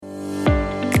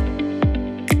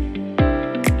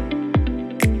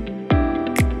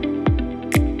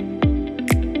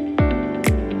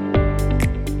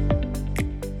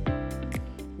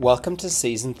Welcome to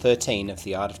Season 13 of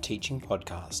the Art of Teaching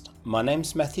podcast. My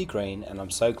name's Matthew Green and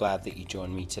I'm so glad that you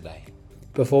joined me today.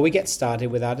 Before we get started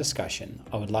with our discussion,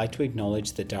 I would like to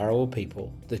acknowledge the Dharawal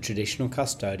people, the traditional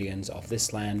custodians of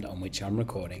this land on which I'm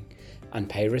recording, and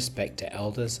pay respect to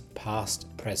elders past,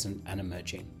 present and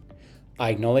emerging.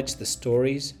 I acknowledge the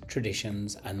stories,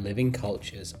 traditions and living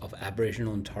cultures of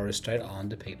Aboriginal and Torres Strait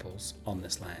Islander peoples on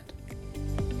this land.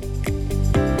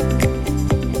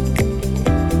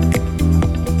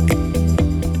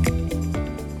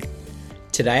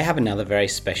 Today I have another very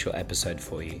special episode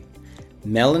for you.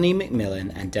 Melanie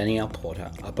Macmillan and Danielle Porter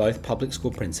are both public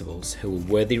school principals who were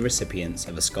worthy recipients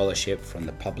of a scholarship from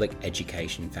the Public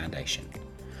Education Foundation.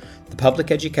 The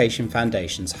Public Education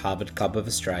Foundation's Harvard Club of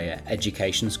Australia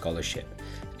Education Scholarship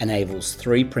enables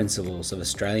 3 principals of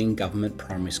Australian government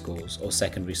primary schools or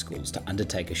secondary schools to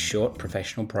undertake a short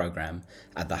professional program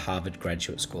at the Harvard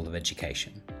Graduate School of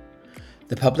Education.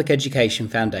 The Public Education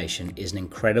Foundation is an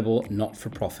incredible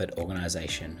not-for-profit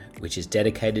organisation which is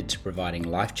dedicated to providing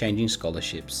life-changing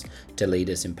scholarships to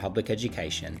leaders in public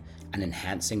education and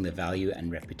enhancing the value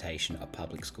and reputation of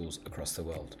public schools across the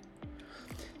world.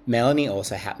 Melanie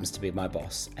also happens to be my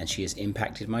boss, and she has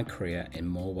impacted my career in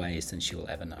more ways than she will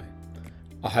ever know.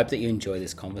 I hope that you enjoy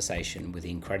this conversation with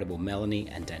the incredible Melanie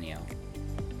and Danielle.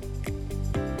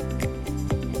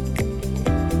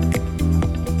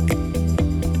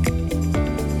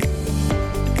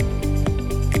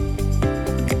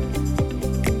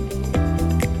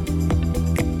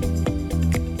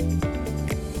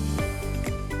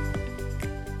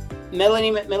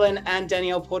 Melanie Macmillan and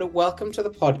Danielle Porter, welcome to the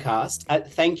podcast.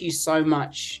 Thank you so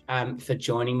much for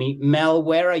joining me. Mel,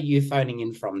 where are you phoning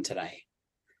in from today?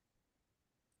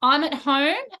 I'm at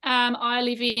home. I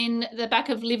live in the back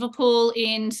of Liverpool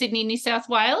in Sydney, New South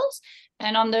Wales,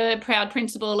 and I'm the proud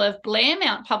principal of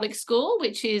Blairmount Public School,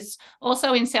 which is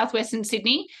also in southwestern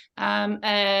Sydney, in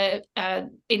an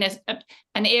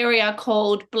area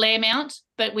called Blairmount,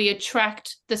 but we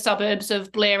attract the suburbs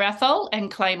of Blair Athol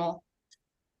and Claymore.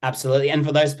 Absolutely. And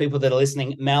for those people that are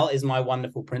listening, Mel is my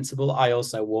wonderful principal. I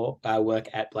also work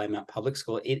at Blairmount Public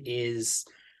School. It is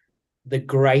the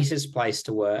greatest place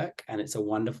to work and it's a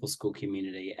wonderful school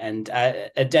community. And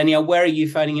Danielle, where are you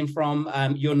phoning in from?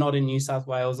 You're not in New South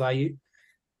Wales, are you?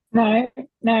 No.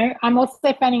 I'm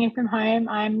also phoning in from home.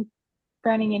 I'm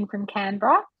phoning in from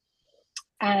Canberra.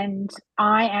 And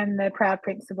I am the proud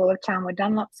principal of Charnwood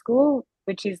Dunlop School,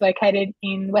 which is located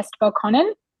in West Belconnen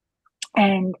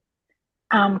and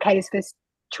caters for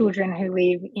children who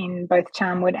live in both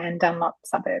Charnwood and Dunlop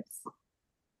suburbs.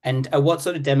 And what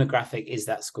sort of demographic is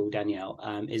that school, Danielle?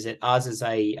 Is it ours is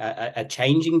a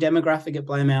changing demographic at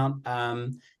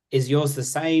Blairmount? Is yours the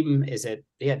same? Is it?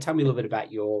 Yeah, tell me a little bit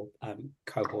about your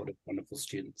cohort of wonderful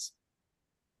students.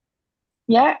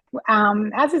 Yeah,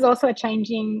 ours is also a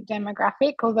changing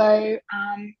demographic, although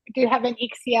we do have an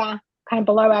ICSIA kind of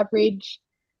below average,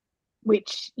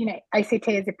 which, you know, ACT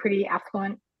is a pretty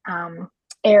affluent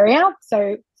area.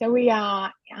 So we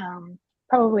are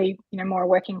probably, you know, more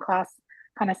working class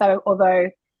kind of suburb,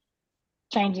 although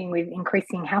changing with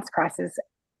increasing house prices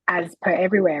as per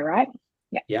everywhere, right?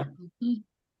 Yeah. Mm-hmm.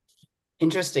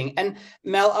 Interesting. And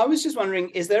Mel, I was just wondering,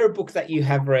 is there a book that you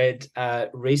have read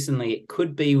recently? It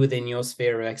could be within your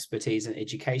sphere of expertise in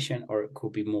education, or it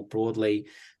could be more broadly,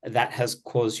 that has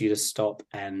caused you to stop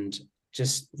and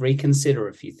just reconsider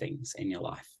a few things in your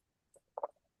life.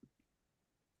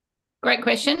 Great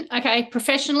question. Okay,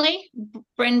 professionally,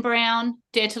 Bren Brown,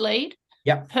 Dare to Lead.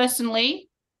 Yep. Personally,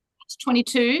 I was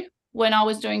 22 when I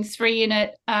was doing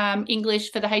 3-unit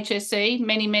English for the HSC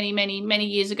many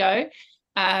years ago.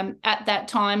 At that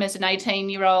time, as an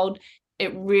 18-year-old,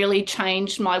 it really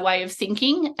changed my way of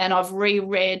thinking, and I've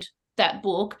reread that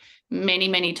book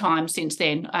many times since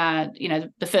then.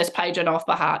 The first page on off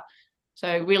by heart.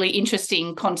 So really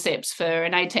interesting concepts for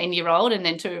an 18-year-old, and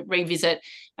then to revisit,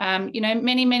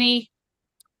 many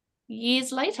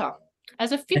years later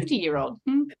as a 50-year-old.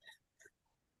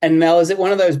 And Mel, is it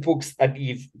one of those books that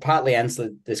you've partly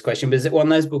answered this question, but is it one of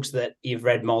those books that you've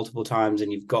read multiple times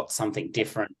and you've got something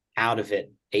different out of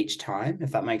it each time,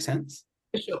 if that makes sense?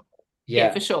 For sure.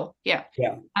 Yeah, for sure. Yeah.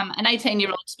 An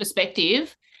 18-year-old's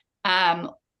perspective,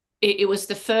 it was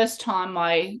the first time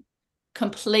I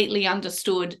completely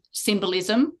understood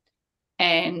symbolism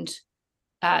and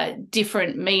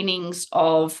different meanings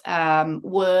of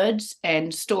words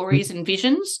and stories and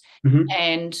visions. Mm-hmm.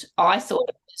 And I thought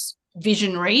it was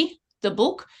visionary, the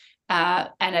book.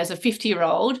 And as a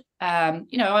 50-year-old,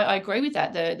 I agree with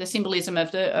that. The symbolism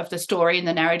of the story and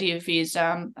the narrative is,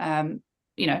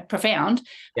 profound.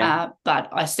 But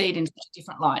I see it in a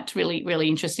different light. It's really, really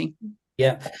interesting.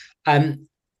 Yeah.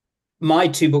 My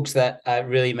two books that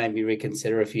really made me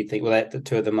reconsider a few things. Well, the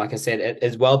two of them, like I said,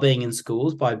 is Wellbeing in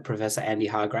Schools by Professor Andy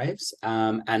Hargraves,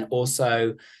 and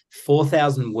also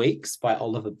 4,000 Weeks by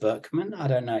Oliver Burkeman. I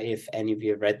don't know if any of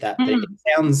you have read that, but it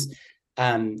sounds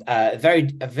very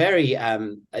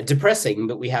depressing.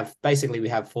 But we have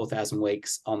 4,000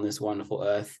 weeks on this wonderful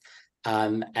earth.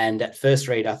 And at first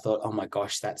read, I thought, oh my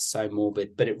gosh, that's so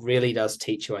morbid. But it really does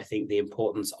teach you, I think, the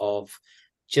importance of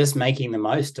just making the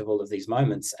most of all of these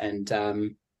moments. And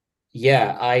he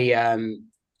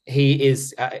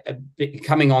is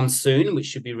coming on soon, which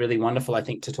should be really wonderful, I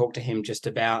think, to talk to him just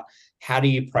about how do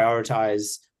you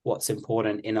prioritize what's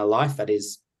important in a life that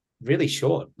is really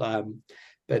short. But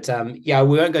we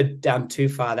won't go down too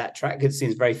far that track. It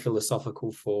seems very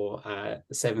philosophical for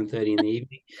 7:30 in the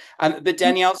evening. But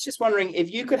Danielle, I was just wondering if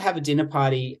you could have a dinner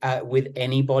party with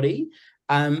anybody,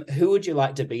 who would you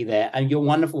like to be there? And your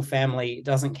wonderful family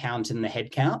doesn't count in the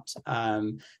head count.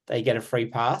 They get a free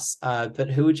pass. But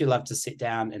who would you love to sit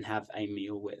down and have a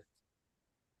meal with?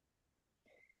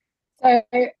 So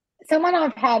someone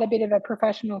I've had a bit of a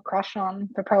professional crush on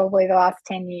for probably the last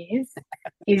 10 years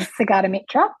is Siddhartha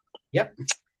Mitra. Yep.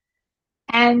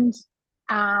 And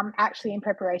actually, in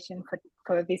preparation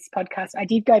for this podcast, I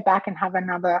did go back and have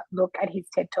another look at his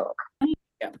TED Talk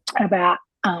about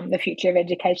the future of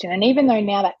education. And even though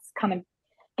now that's kind of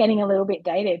getting a little bit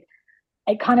dated,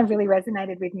 it kind of really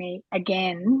resonated with me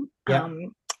again,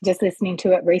 just listening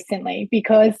to it recently,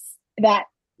 because that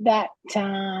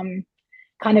kind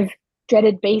of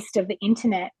dreaded beast of the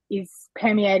internet is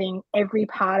permeating every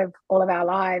part of all of our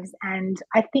lives. And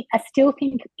I still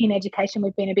think in education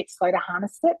we've been a bit slow to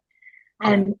harness it.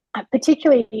 And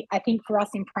particularly, I think for us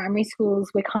in primary schools,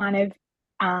 we're kind of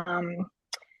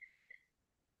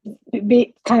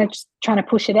trying to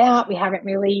push it out. We haven't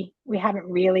really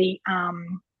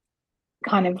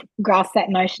kind of grasped that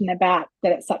notion about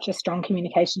that it's such a strong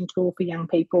communication tool for young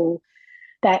people,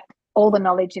 that all the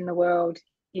knowledge in the world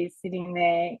is sitting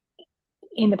there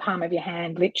in the palm of your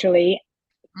hand, literally.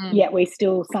 Yet we're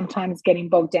still sometimes getting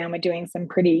bogged down. We're doing some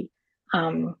pretty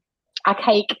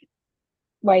archaic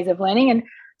ways of learning. And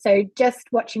so just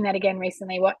watching that again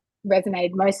recently, what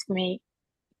resonated most for me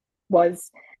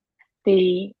was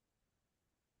the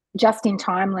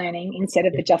just-in-time learning instead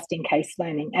of the just-in-case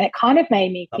learning. And it kind of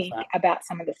made me think about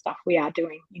some of the stuff we are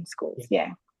doing in schools.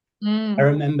 I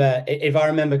remember, if I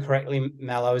remember correctly,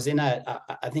 Mel, I was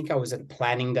I think I was at a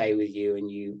planning day with you, and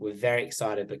you were very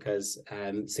excited because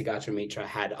Siddhartha Mitra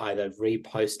had either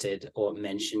reposted or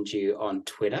mentioned you on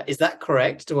Twitter. Is that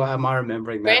correct? Or am I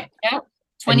remembering that? Yeah.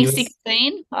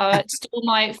 2016. It's still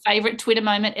my favorite Twitter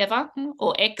moment ever,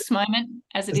 or X moment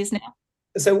as it is now.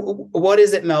 So what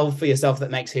is it, Mel, for yourself that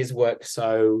makes his work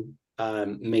so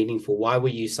meaningful? Why were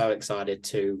you so excited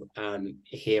to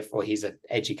hear, for he's an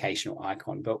educational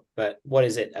icon, but what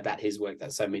is it about his work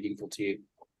that's so meaningful to you?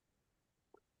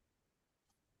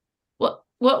 What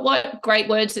great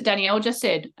words that Danielle just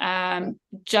said.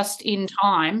 Just in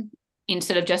time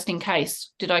instead of just in case.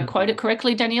 Did I quote it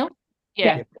correctly, Danielle?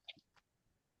 Yeah.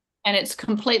 And it's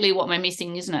completely what we're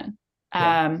missing, isn't it?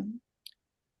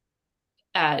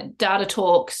 Data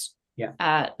talks,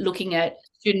 looking at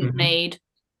student need,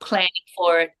 planning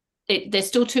for it. There's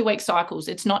still 2-week cycles.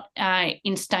 It's not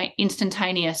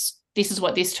instantaneous. This is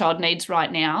what this child needs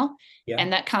right now.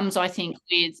 And that comes, I think,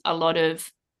 with a lot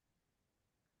of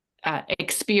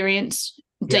experience,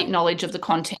 deep knowledge of the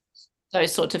content,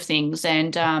 those sorts of things.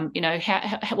 And,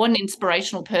 what an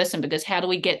inspirational person, because how do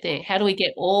we get there? How do we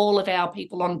get all of our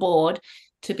people on board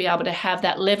to be able to have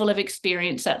that level of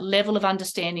experience, that level of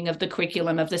understanding of the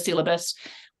curriculum, of the syllabus?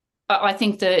 I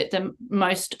think the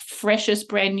most freshest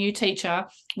brand new teacher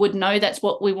would know that's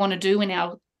what we want to do in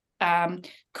our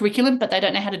curriculum, but they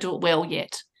don't know how to do it well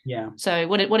yet. Yeah. So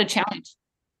what a challenge.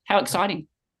 How exciting.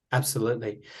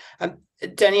 Absolutely.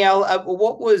 Danielle,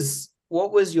 what was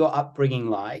your upbringing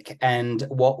like, and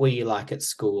what were you like at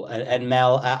school? And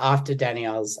Mel, after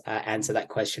Danielle's answer that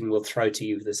question, we'll throw to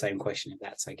you the same question, if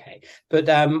that's okay. But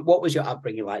what was your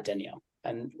upbringing like, Danielle?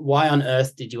 And why on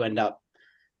earth did you end up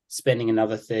spending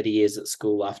another 30 years at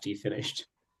school after you finished?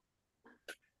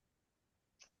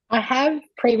 I have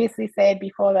previously said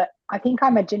before that I think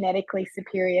I'm a genetically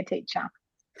superior teacher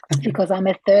because I'm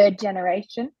a third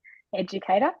generation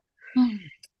educator.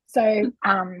 So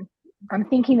I'm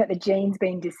thinking that the gene's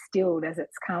been distilled as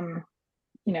it's come,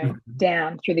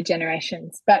 down through the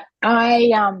generations. But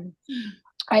I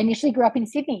initially grew up in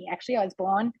Sydney. Actually, I was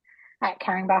born at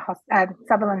Caringbah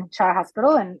Sutherland Shire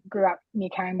Hospital and grew up near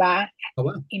Caringbah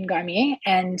in Gomere.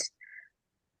 And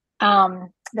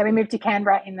then we moved to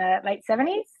Canberra in the late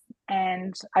 70s,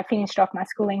 and I finished off my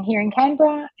schooling here in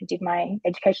Canberra. I did my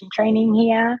education training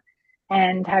here,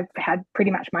 and have had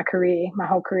pretty much my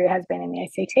whole career has been in the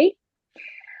ACT.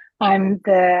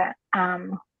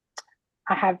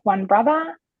 I have one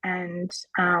brother, and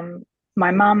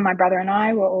my mum, my brother, and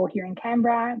I were all here in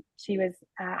Canberra. She was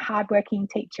a hardworking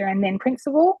teacher and then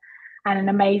principal, and an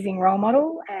amazing role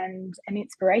model and an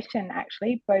inspiration,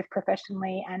 actually, both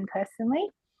professionally and personally.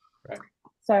 Right.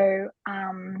 So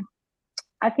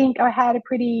I think I had a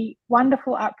pretty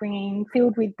wonderful upbringing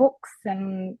filled with books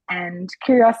and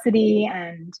curiosity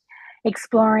and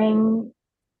exploring,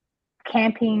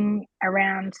 camping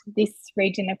around this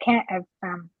region of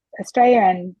Australia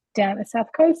and down at the south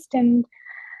coast, and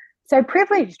so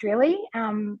privileged, really.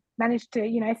 Managed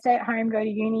to stay at home, go to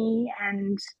uni,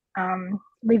 and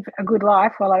live a good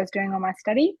life while I was doing all my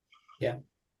study. So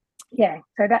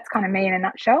that's kind of me in a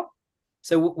nutshell.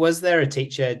 So was there a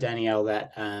teacher, Danielle,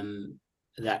 that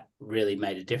that really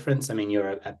made a difference? I mean, you're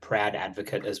a proud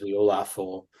advocate, as we all are,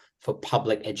 for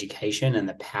public education and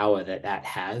the power that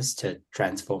has to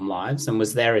transform lives. And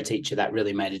was there a teacher that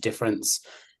really made a difference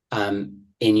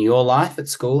in your life at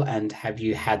school? And have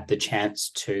you had the chance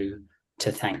to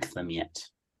thank them yet?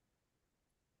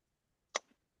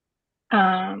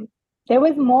 There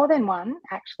was more than one,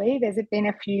 actually. There's been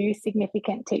a few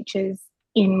significant teachers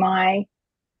in my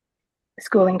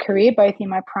schooling career, both in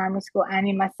my primary school and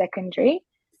in my secondary.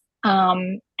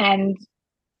 And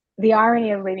the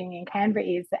irony of living in Canberra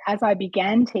is that as I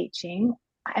began teaching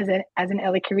as an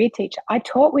early career teacher, I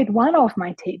taught with one of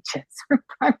my teachers from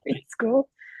primary school.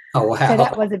 Oh, wow. So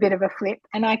that was a bit of a flip.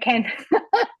 And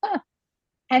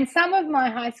and some of my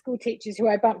high school teachers who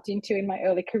I bumped into in my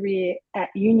early career at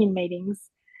union meetings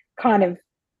kind of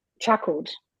chuckled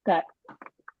that,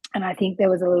 and I think there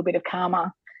was a little bit of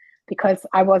karma because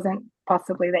I wasn't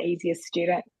possibly the easiest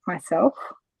student myself.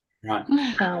 Right.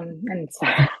 And so,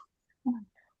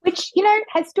 which,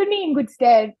 has stood me in good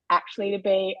stead, actually, to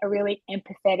be a really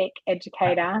empathetic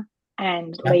educator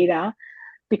and leader,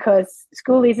 because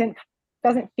school doesn't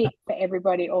fit for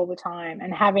everybody all the time.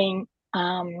 And having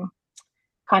kind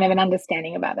of an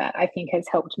understanding about that, I think, has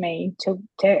helped me to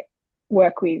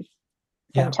work with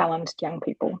some challenged young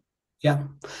people. Yeah.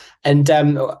 And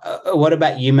what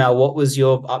about you, Mel? What was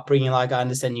your upbringing like? I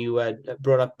understand you were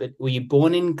brought up, were you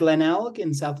born in Glenelg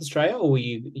in South Australia, or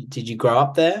did you grow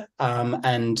up there?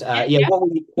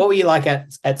 What were you like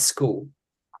at school?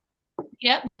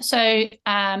 Yep. So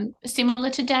similar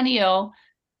to Danielle,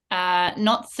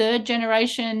 not third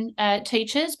generation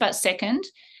teachers, but second.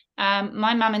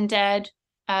 My mum and dad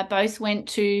both went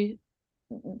to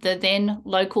the then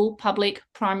local public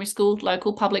primary school,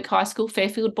 local public high school,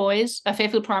 Fairfield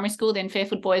Primary School, then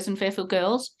Fairfield Boys and Fairfield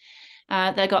Girls.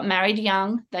 They got married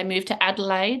young. They moved to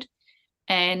Adelaide.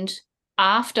 And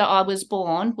after I was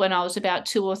born, when I was about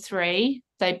 2 or 3,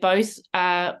 they both,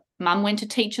 mum went to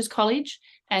Teachers College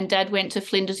and dad went to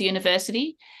Flinders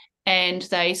University. And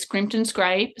they scrimped and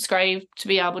scraped to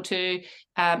be able to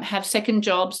have second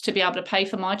jobs to be able to pay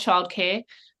for my childcare.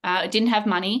 I didn't have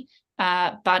money.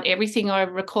 But everything I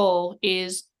recall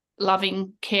is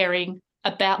loving, caring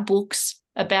about books,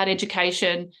 about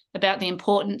education, about the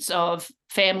importance of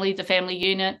family, the family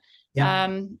unit.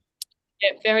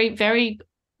 Very, very,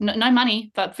 no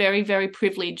money, but very, very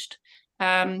privileged.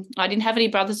 I didn't have any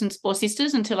brothers or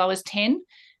sisters until I was 10.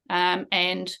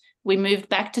 And we moved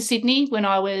back to Sydney when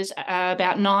I was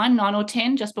about 9 or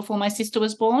 10, just before my sister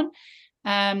was born.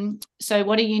 So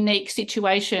what a unique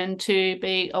situation to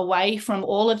be away from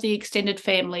all of the extended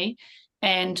family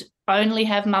and only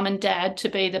have mum and dad to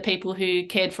be the people who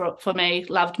cared for me,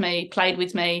 loved me, played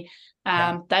with me.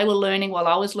 They were learning while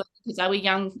I was learning because they were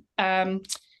young,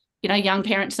 young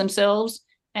parents themselves.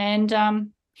 And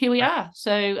here we are.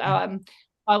 So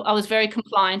I was very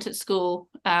compliant at school,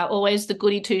 always the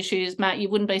goody two-shoes, Matt, you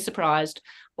wouldn't be surprised.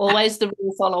 Always the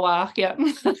rule follower. Yeah.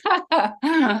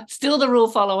 Still the rule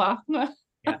follower.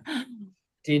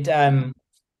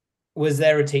 Was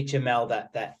there a teacher, Mel,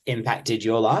 that impacted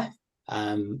your life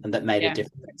and that made a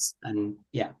difference? And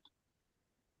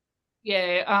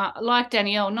like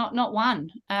Danielle, not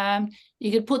one.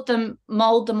 You could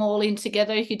mold them all in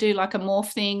together. You could do like a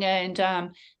morph thing, and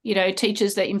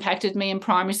teachers that impacted me in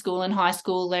primary school and high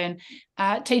school, and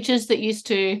teachers that used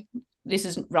to. This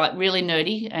is really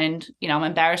nerdy, and I'm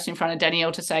embarrassed in front of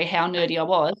Danielle to say how nerdy I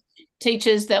was.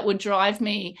 Teachers that would drive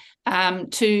me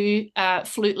to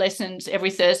flute lessons every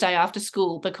Thursday after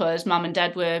school because mum and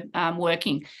dad were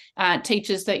working.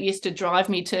 Teachers that used to drive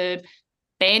me to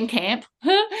band camp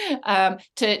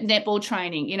to netball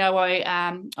training. You know,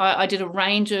 I did a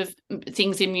range of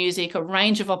things in music, a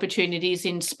range of opportunities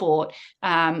in sport.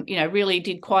 You know, really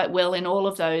did quite well in all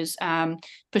of those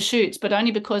pursuits, but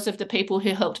only because of the people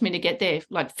who helped me to get there,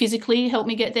 like physically helped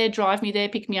me get there, drive me there,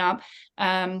 pick me up.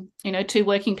 You know, 2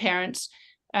 working parents.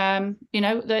 You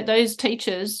know, those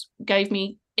teachers gave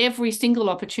me every single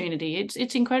opportunity.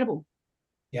 It's incredible.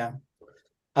 Yeah,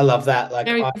 I love that. Like,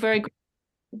 very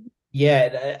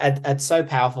yeah, it's so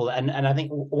powerful. And I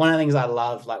think one of the things I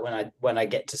love, like when I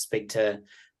get to speak to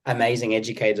amazing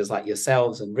educators like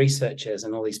yourselves and researchers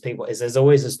and all these people, is there's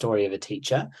always a story of a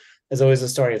teacher. There's always a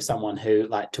story of someone who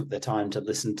like took the time to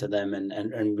listen to them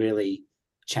and really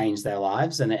change their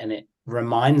lives. And it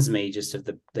reminds me just of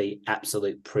the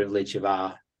absolute privilege of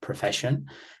our profession.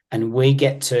 And we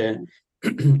get to,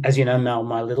 as you know, Mel,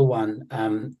 my little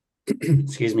one,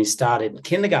 excuse me, started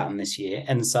kindergarten this year.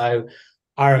 And so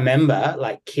I remember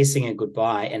like kissing her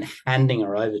goodbye and handing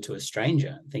her over to a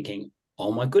stranger, thinking,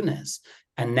 oh my goodness.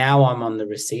 And now I'm on the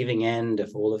receiving end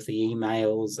of all of the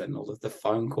emails and all of the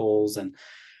phone calls and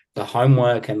the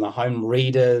homework and the home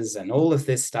readers and all of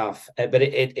this stuff. But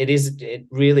it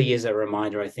really is a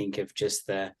reminder, I think, of just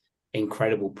the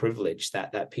incredible privilege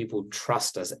that people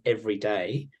trust us every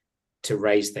day to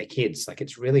raise their kids. Like,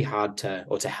 it's really hard to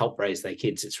help raise their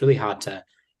kids. It's really hard to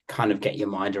kind of get your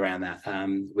mind around that,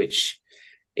 which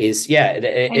is,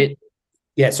 sorry,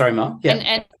 Mel. Yeah.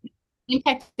 And the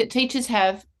impact that teachers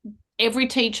have. Every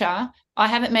teacher, I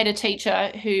haven't met a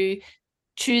teacher who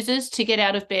chooses to get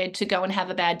out of bed to go and have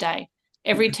a bad day.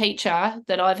 Every teacher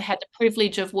that I've had the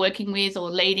privilege of working with or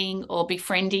leading or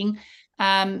befriending,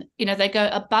 you know, they go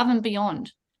above and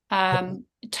beyond.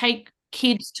 Take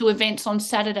kids to events on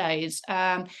Saturdays.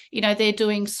 You know, they're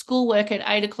doing schoolwork at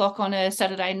 8:00 on a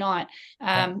Saturday night.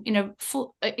 You know,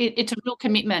 it's a real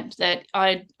commitment that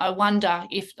I wonder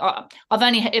if I've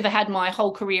only ever had my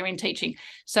whole career in teaching,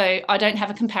 so I don't have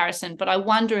a comparison, but I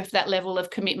wonder if that level of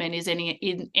commitment is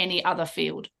in any other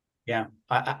field. Yeah,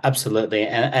 absolutely.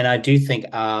 And I do think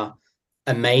our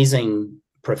amazing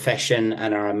profession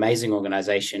and our amazing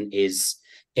organization is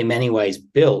in many ways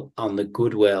built on the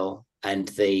goodwill and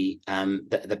the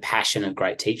passion of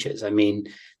great teachers. I mean,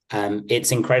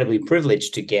 it's incredibly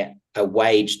privileged to get a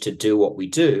wage to do what we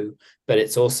do, but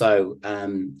it's also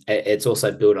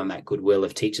built on that goodwill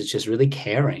of teachers just really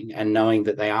caring and knowing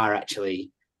that they are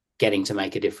actually getting to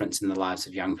make a difference in the lives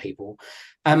of young people.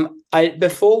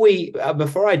 Before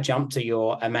I jump to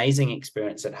your amazing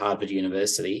experience at Harvard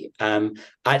University, I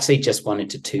actually just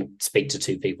wanted to speak to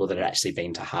 2 people that had actually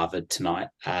been to Harvard tonight,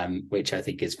 which I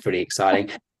think is pretty exciting.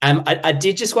 I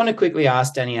did just want to quickly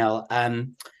ask Danielle,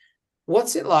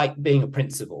 what's it like being a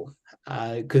principal?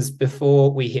 Because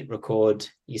before we hit record,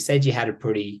 you said you had a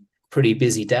pretty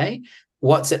busy day.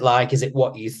 What's it like? Is it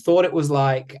what you thought it was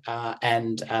like?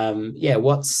 What's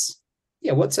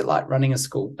it like running a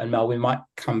school? And Mel, we might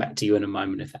come back to you in a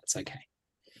moment if that's okay.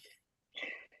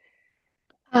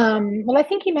 Well, I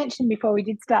think you mentioned before we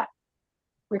did start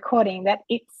recording that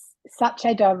it's such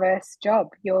a diverse job.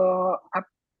 You're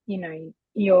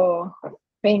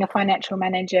being a financial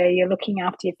manager, you're looking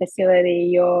after your facility,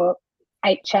 you're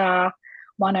HR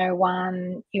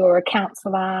 101, you're a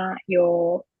counsellor,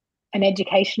 you're an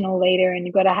educational leader, and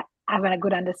you've got to have a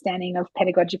good understanding of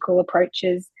pedagogical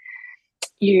approaches.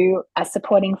 You are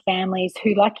supporting families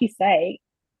who, like you say,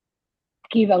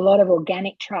 give a lot of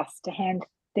organic trust to hand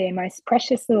their most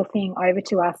precious little thing over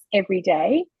to us every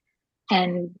day.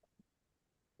 And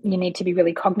you need to be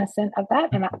really cognizant of that.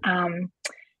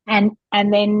 And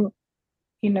then,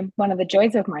 you know, one of the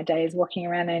joys of my day is walking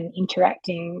around and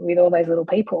interacting with all those little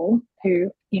people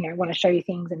who, you know, want to show you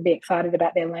things and be excited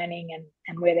about their learning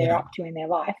and where they're up to in their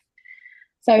life.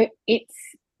 So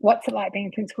what's it like being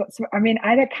a principal? I mean,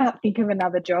 I can't think of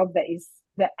another job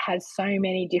that has so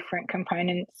many different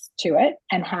components to it,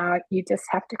 and how you just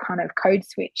have to kind of code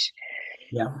switch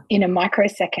in a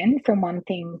microsecond from one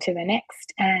thing to the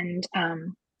next. And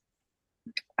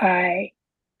I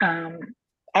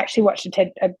actually watched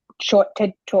a short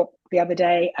TED talk the other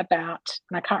day about,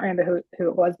 and I can't remember who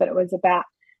it was, but it was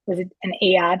an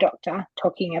ER doctor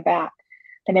talking about,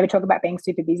 they never talk about being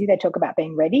super busy, they talk about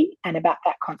being ready, and about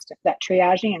that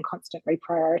triaging and constant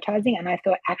reprioritizing. And I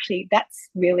thought, actually, that's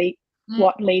really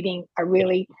what leading a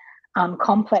really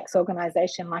complex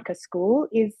organization like a school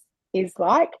is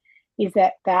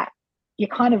that you're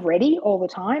kind of ready all the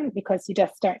time because you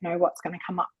just don't know what's going to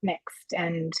come up next.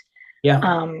 And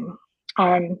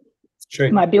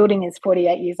True. My building is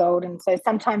 48 years old, and so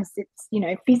sometimes it's, you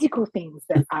know, physical things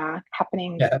that are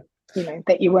happening, you know,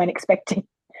 that you weren't expecting.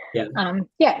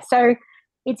 So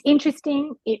it's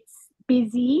interesting, it's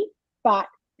busy, but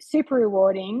super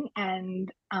rewarding.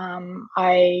 And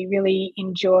I really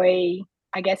enjoy,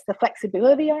 I guess, the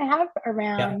flexibility I have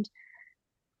around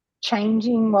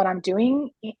changing what I'm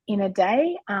doing in a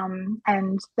day,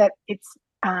 and that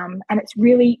it's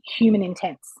really human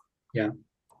intense.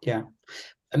 Yeah.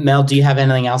 Mel, do you have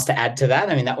anything else to add to that?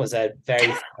 I mean, that was a very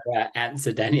thorough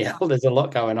answer, Danielle. There's a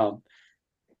lot going on.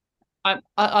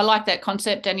 I like that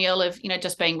concept, Danielle, of,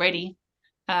 just being ready.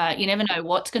 You never know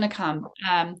what's going to come.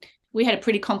 We had a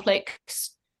pretty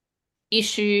complex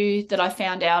issue that I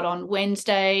found out on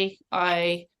Wednesday.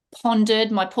 I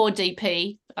pondered, my poor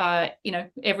DP,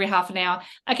 every half an hour.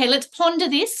 Okay, let's ponder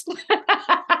this.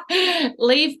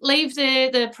 leave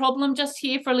the problem just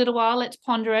here for a little while. Let's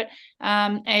ponder it.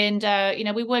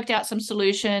 We worked out some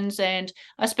solutions, and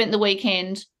I spent the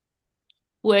weekend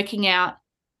working out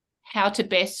how to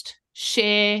best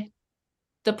share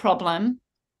the problem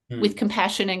with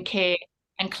compassion and care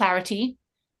and clarity,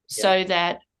 so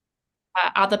that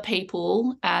other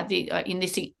people, in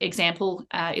this example,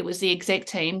 it was the exec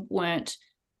team, weren't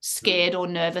scared or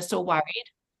nervous or worried,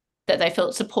 that they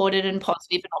felt supported and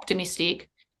positive and optimistic,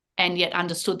 and yet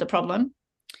understood the problem.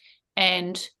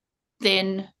 And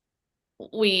then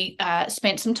we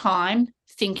spent some time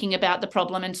thinking about the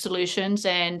problem and solutions,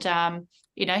 and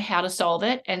how to solve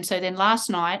it. And so then last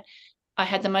night I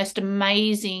had the most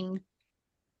amazing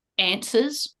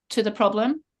answers to the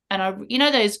problem. And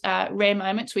those rare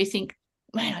moments where you think,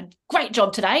 man, great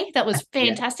job today. That was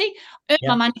fantastic. Earned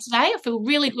my money today. I feel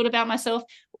really good about myself.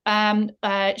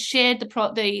 Shared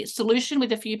the solution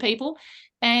with a few people,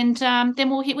 and then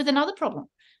we'll hit with another problem.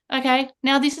 Okay,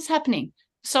 now this is happening.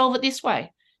 Solve it this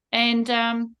way. And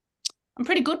I'm a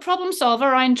pretty good problem solver.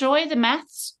 I enjoy the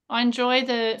maths. I enjoy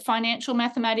the financial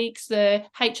mathematics, the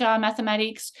HR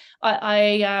mathematics.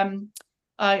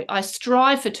 I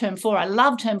strive for term 4. I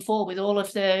love term 4 with all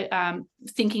of the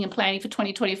thinking and planning for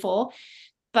 2024.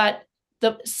 But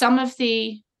some of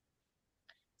the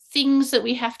things that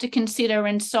we have to consider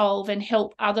and solve and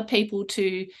help other people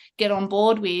to get on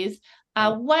board with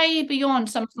are way beyond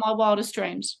some of my wildest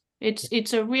dreams.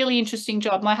 It's a really interesting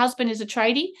job. My husband is a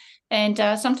tradie, and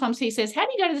sometimes he says, how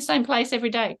do you go to the same place every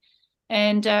day?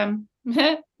 And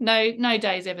no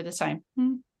day is ever the same.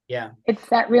 Yeah. It's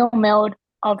that real meld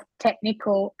of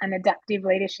technical and adaptive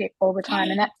leadership all the time.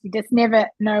 And that's, you just never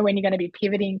know when you're going to be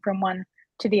pivoting from one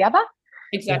to the other.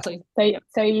 Exactly. So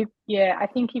I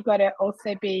think you've got to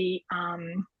also be,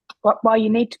 while you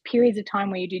need periods of time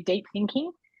where you do deep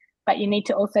thinking, but you need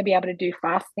to also be able to do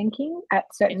fast thinking at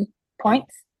certain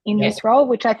points in this role,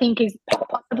 which I think is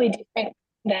possibly different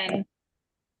than,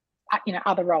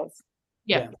 other roles.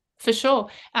 Yeah. For sure.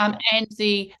 And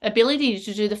the ability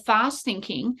to do the fast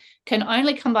thinking can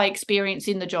only come by experience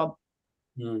in the job.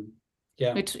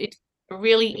 It's a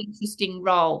really interesting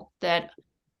role that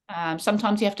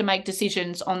sometimes you have to make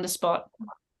decisions on the spot.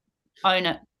 Own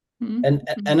it.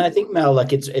 And I think, Mel,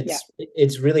 like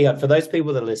it's really hard for those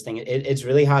people that are listening. It's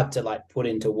really hard to like put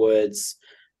into words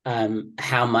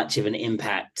how much of an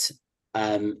impact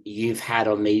you've had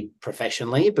on me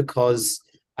professionally, because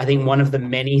I think one of the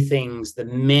many things, the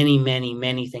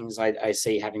many things I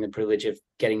see having the privilege of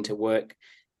getting to work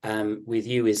with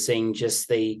you is seeing just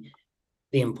the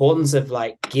importance of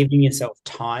like giving yourself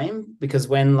time, because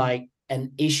when like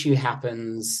an issue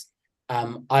happens,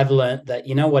 I've learned that,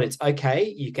 it's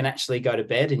okay. You can actually go to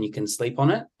bed and you can sleep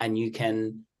on it and you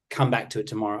can come back to it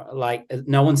tomorrow. Like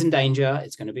no one's in danger.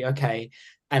 It's going to be okay.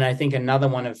 And I think another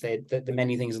one of the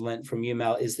many things I learned from you,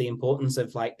 Mel, is the importance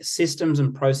of like systems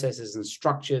and processes and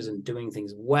structures and doing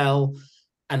things well.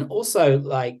 And also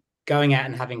like going out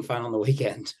and having fun on the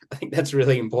weekend. I think that's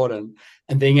really important.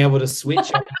 And being able to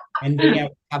switch up and being able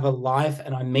to have a life.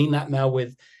 And I mean that, Mel,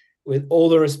 with all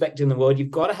the respect in the world.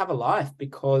 You've got to have a life,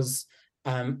 because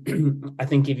I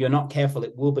think if you're not careful,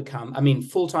 it will become,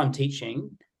 full-time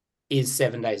teaching is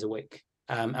 7 days a week.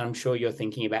 I'm sure you're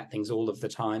thinking about things all of the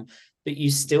time, but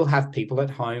you still have people at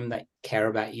home that care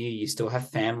about you. You still have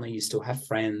family, you still have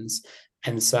friends.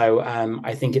 And so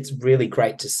I think it's really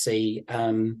great to see.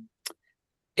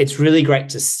 It's really great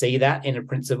to see that in a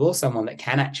principal, someone that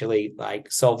can actually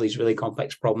like solve these really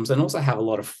complex problems and also have a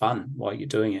lot of fun while you're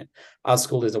doing it. Our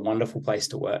school is a wonderful place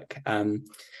to work.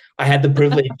 I had the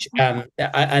privilege, I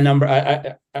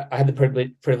had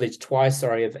the privilege twice,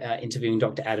 of interviewing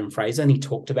Dr. Adam Fraser, and he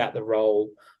talked about the role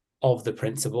of the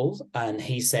principals, and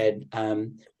he said,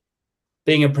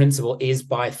 being a principal is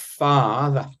by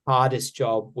far the hardest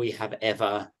job we have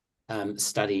ever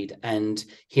studied. And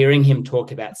hearing him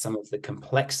talk about some of the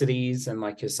complexities and,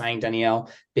 like you're saying,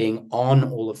 Danielle, being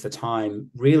on all of the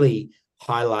time really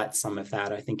highlights some of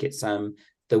that. I think it's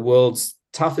the world's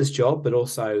toughest job, but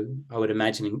also I would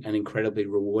imagine an incredibly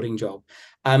rewarding job.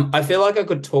 I feel like I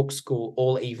could talk school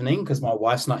all evening because my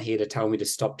wife's not here to tell me to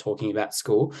stop talking about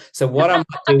school. So what I might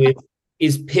do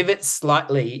is pivot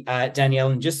slightly, Danielle,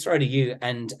 and just throw to you.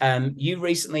 And you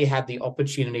recently had the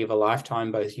opportunity of a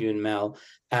lifetime, both you and Mel,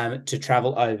 to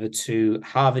travel over to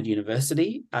Harvard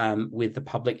University with the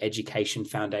Public Education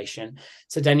Foundation.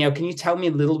 So Danielle, can you tell me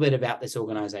a little bit about this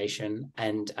organization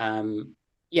and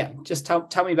just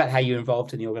tell me about how you were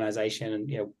involved in the organization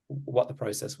and what the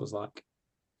process was like.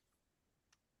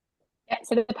 Yeah,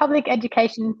 so the Public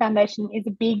Education Foundation is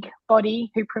a big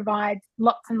body who provides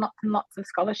lots and lots and lots of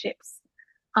scholarships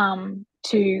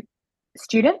to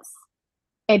students,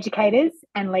 educators,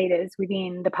 and leaders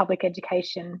within the public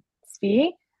education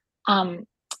sphere.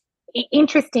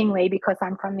 Interestingly, because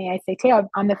I'm from the ACT,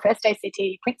 I'm the first ACT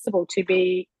principal to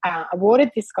be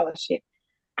awarded this scholarship.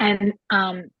 And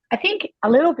I think a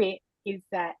little bit is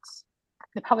that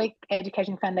the Public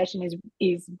Education Foundation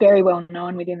is very well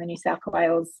known within the New South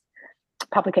Wales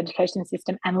public education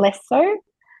system, and less so,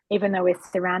 even though we're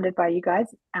surrounded by you guys.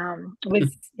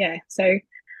 So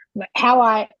how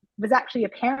I was actually a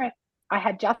parent, I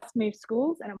had just moved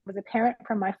schools, and it was a parent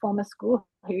from my former school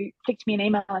who flicked me an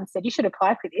email and said, you should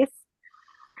apply for this.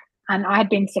 And I had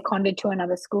been seconded to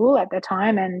another school at the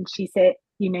time, and she said,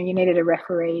 you needed a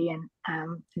referee,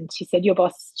 and she said, your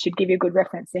boss should give you a good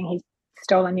reference, saying he's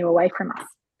stolen you away from us.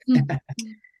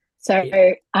 So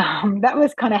that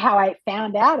was kind of how I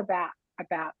found out about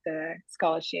the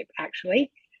scholarship,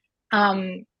 actually.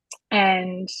 And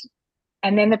then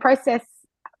the process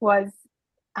was,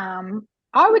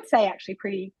 I would say,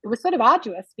 actually it was sort of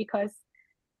arduous, because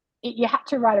you had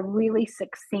to write a really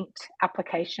succinct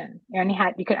application.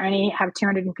 You could only have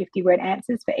 250 word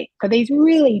answers for these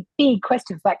really big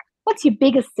questions, like, what's your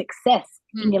biggest success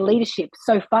in your leadership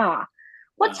so far?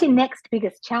 What's your next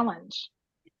biggest challenge?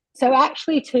 So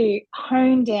actually, to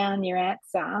hone down your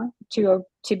answer to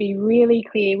be really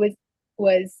clear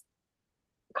was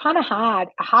kind of hard,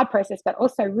 a hard process, but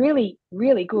also really,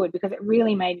 really good, because it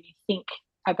really made me think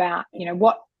about,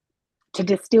 what to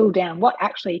distill down, what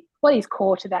is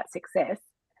core to that success,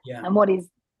 and what is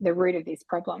the root of this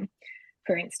problem,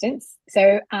 for instance.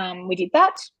 So we did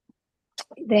that.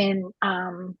 Then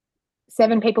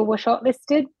 7 people were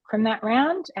shortlisted from that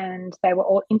round, and they were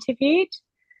all interviewed.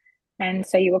 And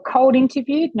so you were cold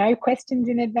interviewed, no questions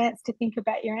in advance to think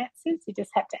about your answers. You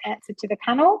just had to answer to the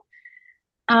panel.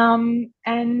 And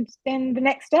then the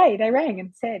next day they rang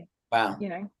and said, wow,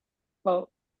 so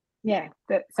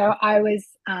I was,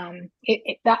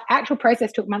 that actual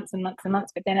process took months and months and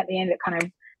months, but then at the end it kind of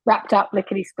wrapped up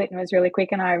lickety split and was really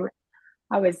quick. And I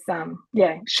was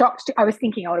shocked. I was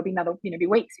thinking, it'll be another, be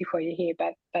weeks before you're here,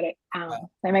 but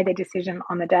they made their decision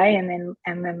on the day, and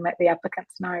then let the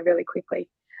applicants know really quickly.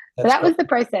 So that was the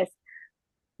process.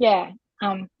 Yeah.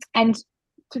 And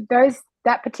to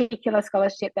that particular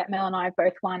scholarship that Mel and I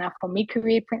both won are for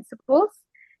mid-career principals,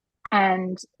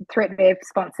 and they're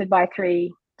sponsored by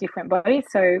 3 different bodies.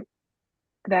 So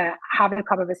the Harvard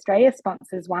Club of Australia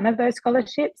sponsors one of those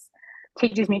scholarships,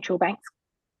 Teachers Mutual Bank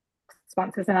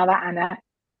sponsors another, and the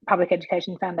Public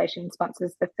Education Foundation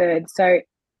sponsors the third. So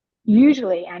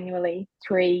usually annually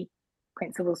 3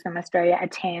 principals from Australia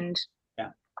attend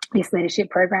this leadership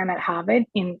program at Harvard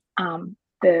in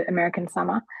the American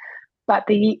summer. But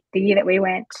the year that we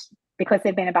went, because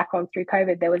there'd been a backlog through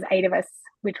COVID, there was 8 of us,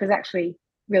 which was actually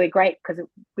really great, because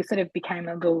we sort of became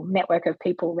a little network of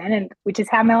people then, and which is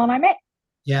how Mel and I met.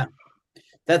 Yeah,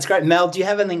 that's great. Mel, do you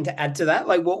have anything to add to that?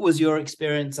 Like, what was your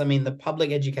experience? I mean, the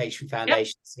Public Education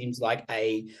Foundation seems like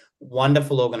a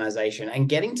wonderful organization, and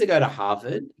getting to go to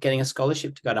Harvard, getting a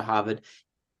scholarship to go to Harvard,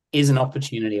 is an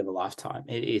opportunity of a lifetime.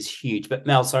 It is huge. But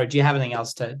Mel, sorry, do you have anything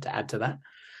else to add to that?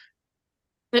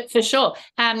 For sure.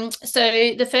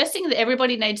 So the first thing that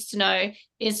everybody needs to know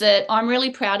is that I'm really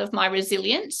proud of my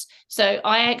resilience. So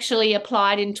I actually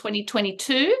applied in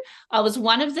 2022. I was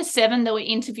one of the 7 that were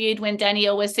interviewed when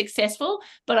Danielle was successful,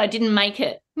 but I didn't make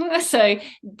it. So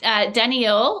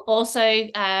Danielle also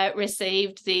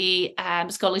received the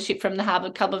scholarship from the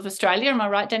Harvard Club of Australia. Am I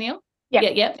right, Danielle?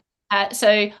 Yeah.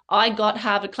 So I got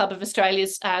Harvard Club of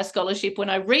Australia's scholarship when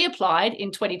I reapplied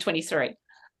in 2023.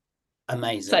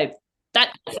 Amazing. So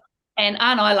and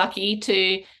aren't I lucky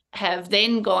to have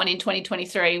then gone in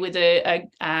 2023 with an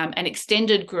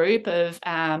extended group of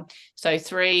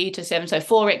 3 to 7, so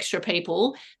 4 extra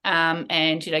people,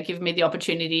 and given me the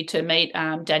opportunity to meet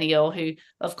Danielle, who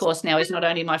of course now is not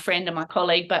only my friend and my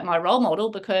colleague but my role model,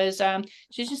 because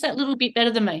she's just that little bit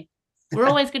better than me. We're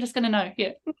always just going to know.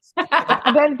 Yeah.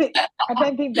 I don't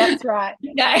think that's right.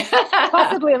 No.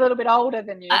 Possibly a little bit older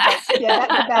than you, but yeah,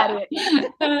 that's about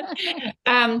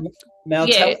it. Mel,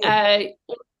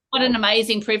 what an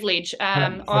amazing privilege.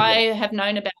 I have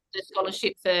known about the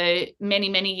scholarship for many,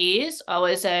 many years. I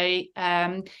was a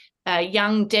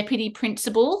young deputy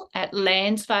principal at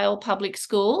Lansvale Public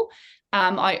School.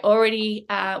 I already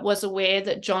was aware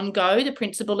that John Goh, the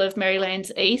principal of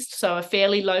Marylands East, so a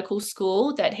fairly local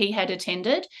school, that he had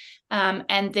attended.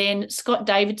 And then Scott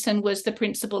Davidson was the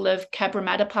principal of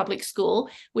Cabramatta Public School,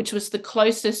 which was the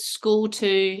closest school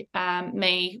to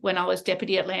me when I was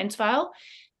deputy at Lansvale.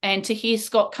 And to hear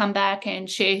Scott come back and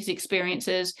share his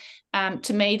experiences,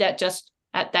 to me, that just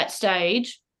at that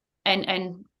stage,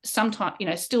 and sometimes,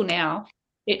 still now,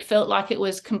 it felt like it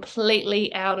was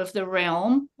completely out of the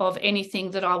realm of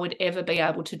anything that I would ever be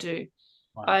able to do.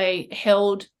 Wow. I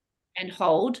held and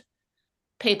hold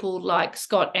people like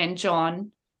Scott and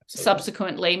John. Absolutely.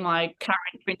 Subsequently, my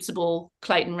current principal,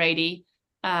 Clayton Reedy,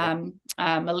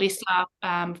 Melissa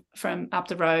from up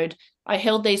the road. I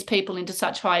held these people into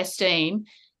such high esteem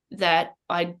that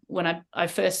when I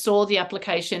first saw the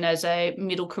application as a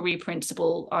middle career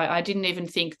principal, I didn't even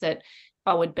think that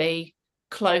I would be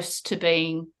close to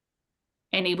being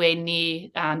anywhere near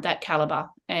that caliber.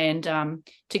 And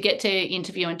to get to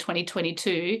interview in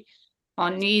 2022,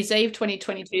 on New Year's Eve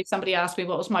 2022, somebody asked me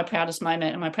what was my proudest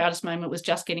moment, and my proudest moment was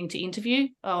just getting to interview.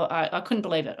 I couldn't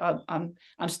believe it. I'm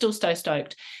still so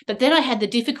stoked. But then I had the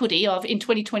difficulty of, in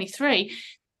 2023,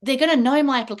 they're going to know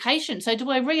my application. So do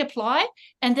I reapply?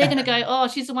 And they're going to go, oh,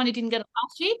 she's the one who didn't get it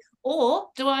last year. Or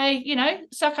do I,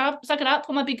 suck it up,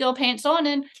 put my big girl pants on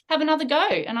and have another go?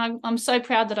 And I'm so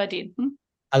proud that I did.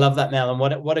 I love that, Mel. And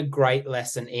what a great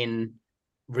lesson in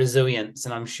resilience.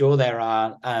 And I'm sure there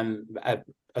are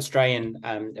Australian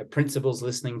principals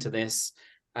listening to this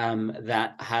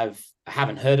that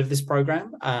haven't heard of this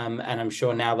program. And I'm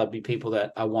sure now there'll be people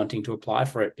that are wanting to apply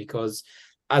for it, because,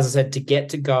 as I said, to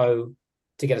get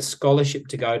a scholarship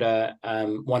to go to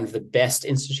one of the best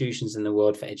institutions in the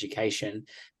world for education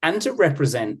and to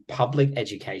represent public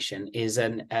education is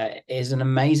an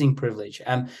amazing privilege.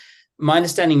 My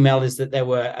understanding, Mel, is that there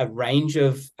were a range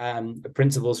of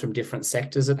principals from different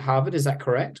sectors at Harvard. Is that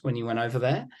correct, when you went over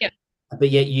there? Yeah. But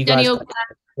yet you guys Danielle,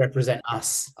 represent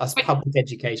us public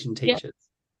education teachers.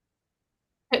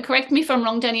 Yeah. Correct me if I'm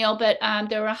wrong, Danielle, but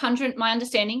there are 100, my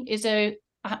understanding is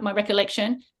my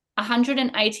recollection,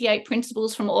 188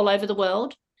 principals from all over the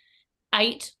world,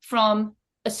 8 from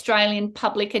Australian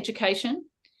public education,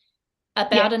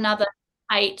 about another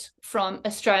 8 from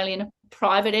Australian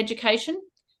private education.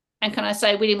 And can I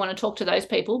say, we didn't want to talk to those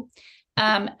people.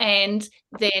 And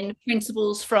then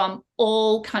principals from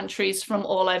all countries from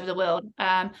all over the world.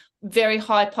 Very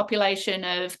high population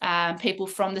of people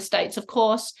from the States, of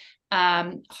course,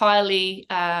 highly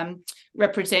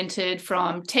represented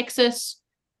from Texas,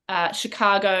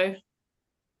 Chicago,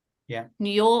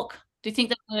 New York. Do you think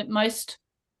they're the most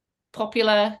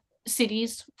popular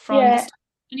cities from the States?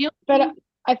 But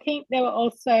I think there were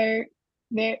also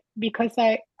there, because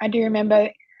I do remember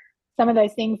some of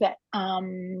those things that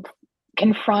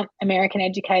confront American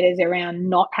educators around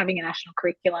not having a national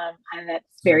curriculum, and that's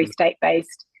very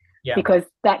state-based, because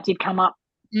that did come up.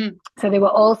 So there were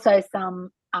also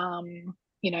some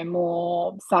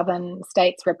more southern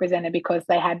states represented, because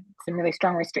they had some really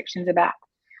strong restrictions about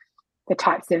the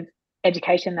types of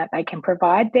education that they can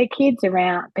provide their kids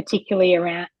around, particularly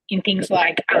around in things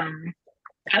like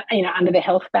under the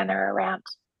health banner around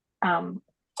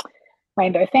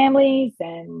rainbow families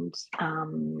and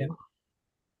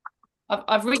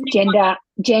I've written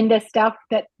gender stuff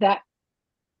that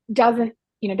doesn't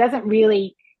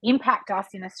really impact us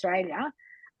in Australia,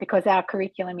 because our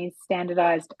curriculum is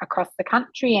standardized across the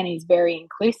country and is very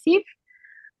inclusive.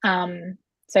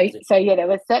 So there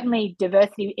was certainly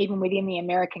diversity even within the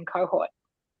American cohort.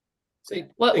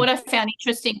 What I found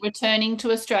interesting returning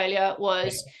to Australia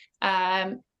was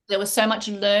there was so much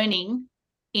learning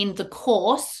in the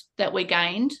course that we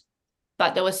gained,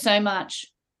 but there was so much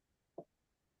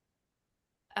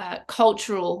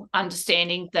cultural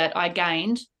understanding that I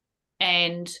gained,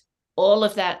 and all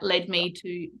of that led me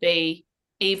to be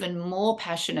even more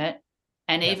passionate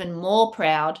and even more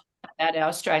proud about our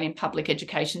Australian public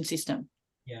education system.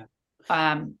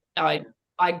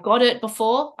 I got it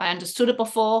before, I understood it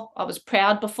before, I was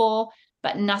proud before,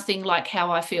 but nothing like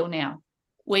how I feel now.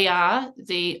 We are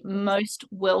the most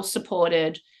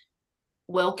well-supported,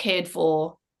 well-cared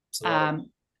for.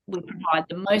 We provide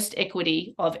the most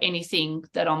equity of anything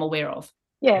that I'm aware of.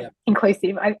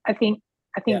 Inclusive. I think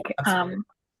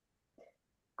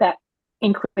that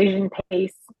inclusion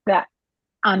piece, that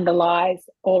underlies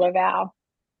all of our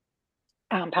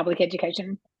public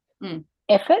education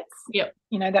efforts. Yep.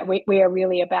 You know, that we are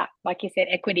really about, like you said,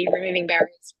 equity, removing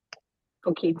barriers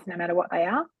for kids, no matter what they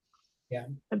are. Yeah.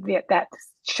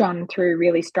 That's shone through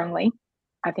really strongly,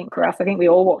 I think, for us. I think we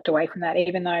all walked away from that,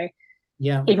 even though,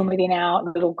 even within our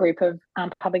little group of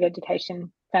Public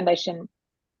Education Foundation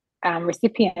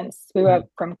recipients, we were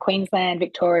from Queensland,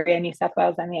 Victoria, New South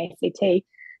Wales, and the ACT.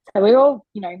 So we're all,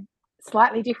 you know,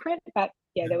 slightly different, but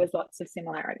there was lots of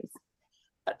similarities.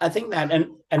 I think that,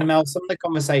 and Mel, some of the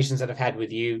conversations that I've had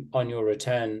with you on your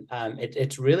return,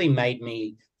 it's really made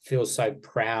me feel so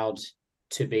proud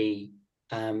to be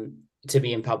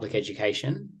in public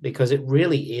education, because it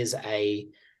really is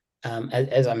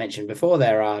as I mentioned before,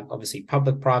 there are obviously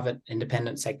public, private,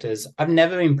 independent sectors. I've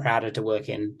never been prouder to work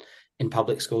in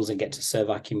public schools and get to serve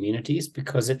our communities,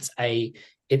 because it's a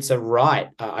right,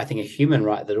 I think a human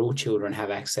right, that all children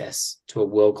have access to a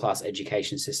world-class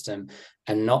education system,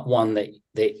 and not one that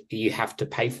you have to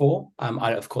pay for.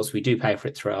 Of course, we do pay for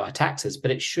it through our taxes,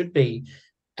 but it should be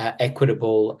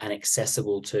equitable and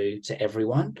accessible to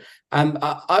everyone.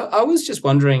 I was just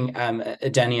wondering,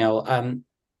 Danielle,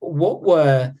 what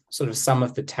were sort of some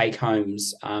of the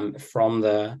take-homes from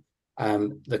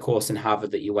the course in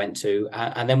Harvard that you went to,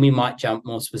 and then we might jump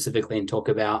more specifically and talk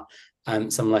about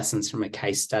some lessons from a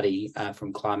case study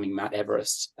from climbing Mount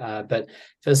Everest. But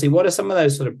firstly, what are some of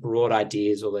those sort of broad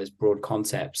ideas or those broad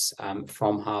concepts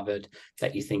from Harvard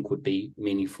that you think would be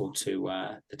meaningful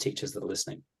to the teachers that are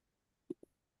listening?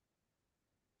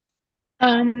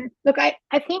 Look, I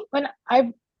think when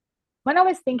I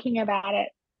was thinking about it,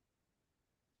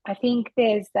 I think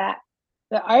there's that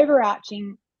the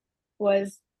overarching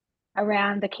was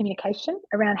around the communication,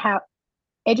 around how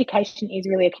education is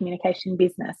really a communication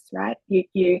business, right?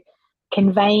 You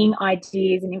conveying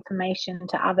ideas and information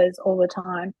to others all the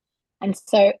time. And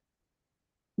so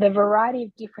the variety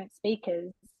of different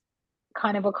speakers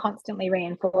kind of were constantly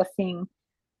reinforcing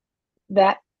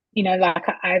that, you know, like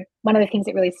one of the things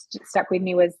that really stuck with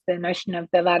me was the notion of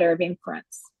the ladder of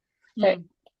inference. So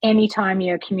anytime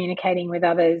you're communicating with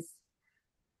others,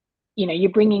 you know,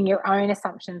 you're bringing your own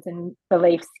assumptions and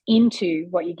beliefs into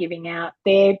what you're giving out.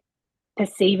 They're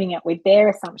perceiving it with their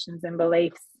assumptions and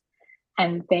beliefs,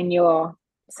 and then you're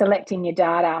selecting your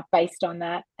data based on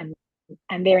that, and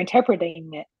they're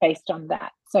interpreting it based on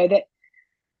that. So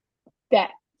that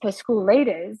for school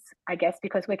leaders, I guess,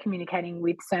 because we're communicating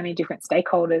with so many different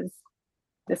stakeholders,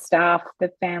 the staff,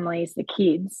 the families, the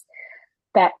kids,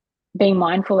 that being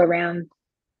mindful around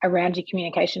your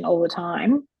communication all the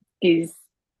time is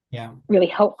really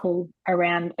helpful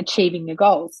around achieving your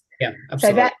goals. Yeah,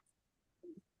 absolutely.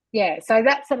 So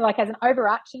that's sort of like, as an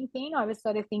overarching thing, I was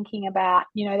sort of thinking about,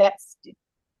 you know,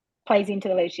 plays into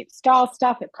the leadership style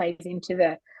stuff. It plays into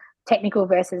the technical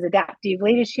versus adaptive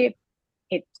leadership.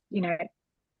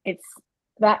 It's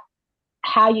that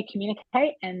how you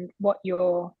communicate and what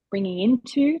you're bringing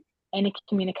into any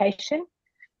communication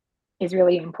is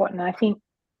really important. I think,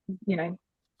 you know,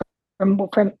 from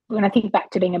when I think back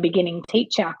to being a beginning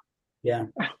teacher,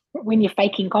 when you're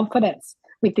faking confidence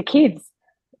with the kids,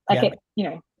 like you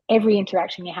know, every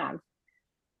interaction you have,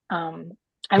 and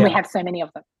we have so many of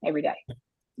them every day.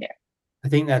 I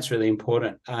think that's really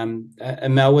important.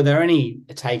 Mel, were there any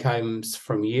take-homes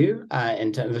from you?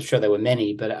 In terms, I'm sure there were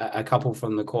many, but a couple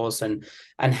from the course, and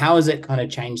how has it kind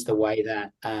of changed the way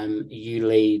that you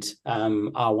lead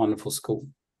our wonderful school?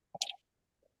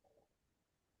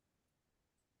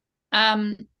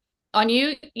 I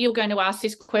knew you were going to ask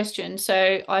this question,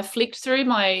 so I flicked through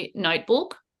my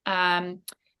notebook. When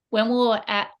we were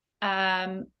at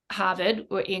Harvard,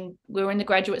 we were in the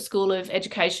Graduate School of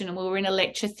Education, and we were in a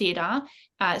lecture theatre,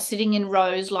 sitting in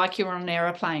rows like you're on an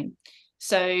aeroplane.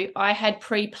 So I had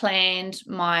pre-planned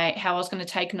how I was going to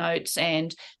take notes,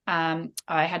 and I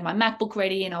had my MacBook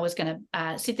ready, and I was going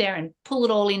to sit there and pull it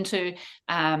all into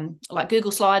like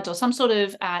Google Slides or some sort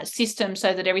of system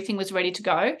so that everything was ready to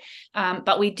go.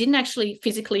 But we didn't actually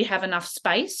physically have enough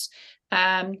space.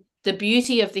 The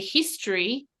beauty of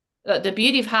the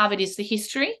beauty of Harvard is the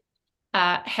history.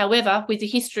 However, with the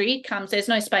history there's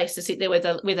no space to sit there with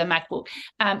a MacBook.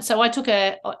 So I took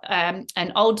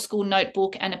an old school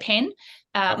notebook and a pen.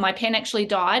 My pen actually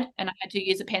died, and I had to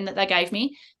use a pen that they gave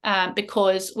me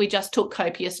because we just took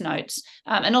copious notes.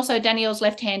 And also Danielle's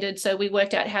left-handed, so we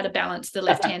worked out how to balance the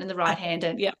left hand and the right hand.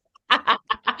 And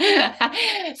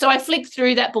so I flicked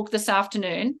through that book this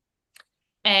afternoon,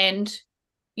 and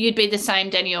you'd be the same,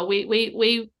 Danielle.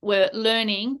 We were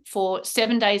learning for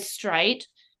 7 days straight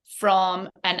from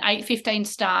an 8:15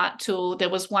 start till there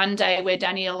was one day where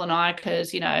Danielle and I,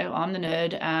 because, I'm the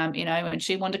nerd, and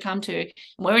she wanted to come to, and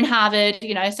we're in Harvard,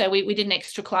 so we did an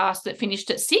extra class that finished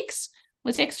at 6,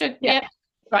 was extra. Yeah.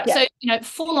 Right. Yeah. So,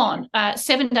 full on,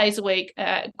 7 days a week,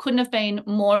 couldn't have been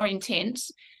more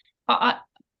intense. I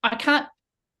can't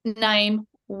name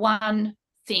one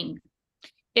thing.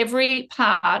 Every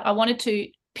part, I wanted to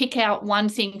pick out one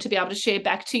thing to be able to share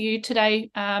back to you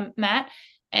today, Matt,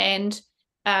 and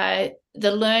the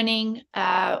learning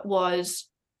was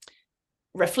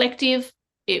reflective.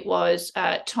 It was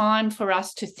time for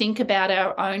us to think about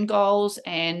our own goals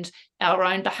and our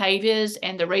own behaviours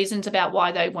and the reasons about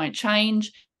why they won't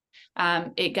change.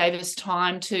 It gave us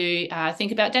time to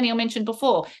think about, Danielle mentioned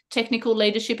before, technical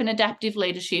leadership and adaptive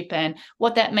leadership, and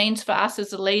what that means for us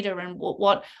as a leader, and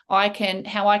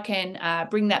how I can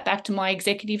bring that back to my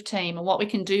executive team and what we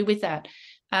can do with that.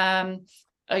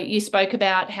 You spoke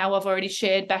about how I've already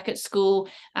shared back at school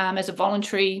as a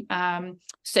voluntary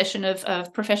session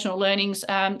of professional learnings,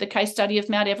 the case study of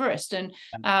Mount Everest, and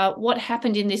what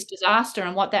happened in this disaster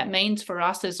and what that means for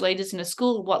us as leaders in a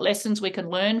school, what lessons we can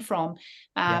learn from,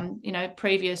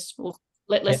 previous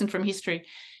lesson from history.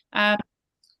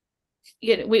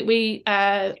 We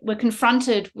were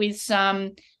confronted with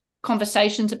some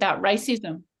conversations about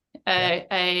racism,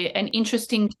 an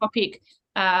interesting topic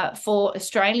for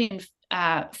Australian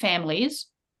families,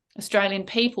 Australian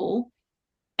people,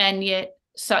 and yet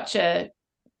such a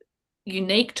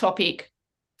unique topic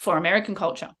for American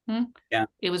culture. Yeah.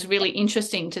 It was really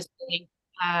interesting to see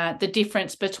the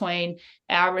difference between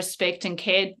our respect and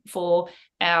care for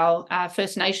our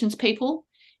First Nations people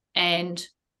and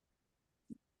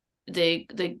the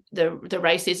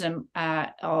racism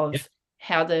of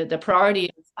how the priority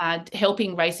of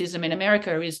helping racism in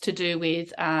America is to do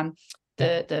with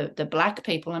the black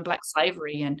people and black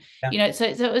slavery, and so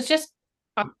it was just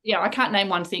I can't name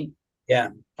one thing.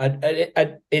 If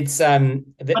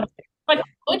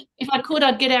I could,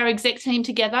 I'd get our exec team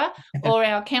together, or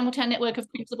our Campbelltown network of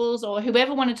principals, or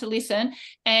whoever wanted to listen,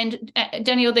 and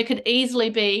Danielle, there could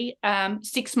easily be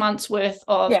 6 months worth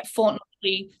of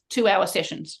fortnightly 2-hour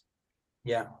sessions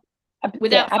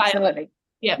without fail. Absolutely.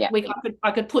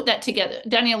 I could put that together.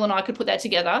 Danielle and I could put that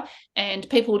together, and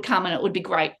people would come, and it would be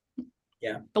great.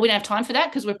 Yeah, but we don't have time for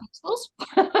that because we're principals.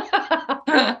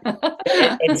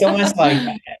 It's almost like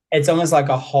there's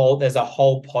a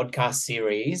whole podcast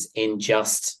series in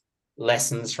just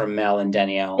lessons from Mel and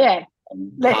Danielle.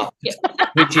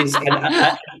 Which is,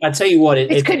 I tell you what,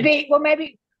 this could be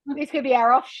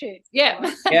our offshoot.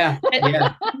 Yeah.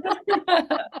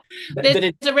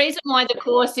 There's a reason why the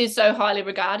course is so highly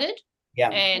regarded.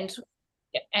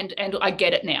 And I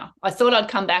get it now. I thought I'd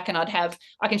come back and I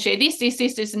can share this,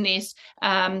 and this.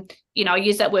 I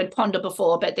used that word ponder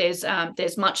before, but there's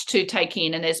much to take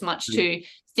in, and there's much to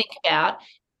think about,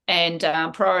 and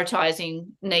prioritizing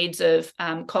needs of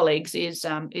colleagues is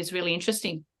really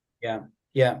interesting.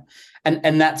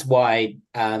 And that's why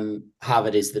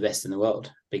Harvard is the best in the world,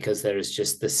 because there is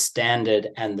just the standard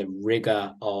and the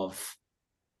rigor of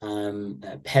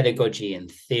pedagogy and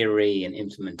theory and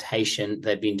implementation.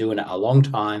 They've been doing it a long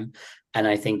time, and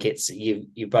I think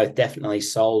you both definitely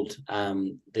sold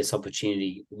this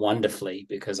opportunity wonderfully,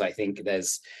 because I think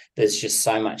there's just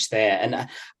so much there.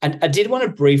 And I did want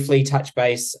to briefly touch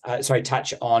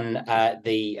on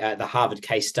the Harvard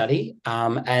case study,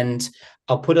 and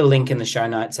I'll put a link in the show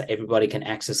notes so everybody can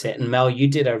access it. And Mel, you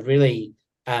did a really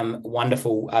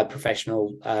wonderful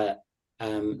professional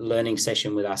learning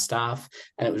session with our staff,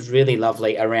 and it was really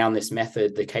lovely around this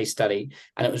method, the case study,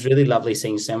 and it was really lovely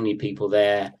seeing so many people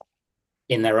there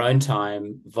in their own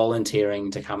time volunteering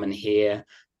to come and hear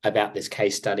about this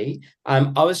case study.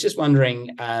 I was just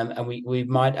wondering, and we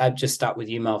might just start with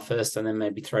you, Mel, first, and then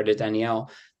maybe throw to Danielle,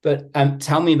 but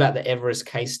tell me about the Everest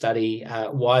case study.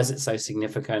 Why is it so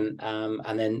significant?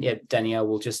 And then Danielle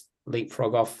will just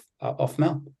leapfrog off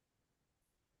Mel.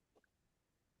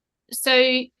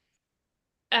 So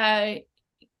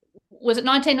was it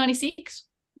 1996?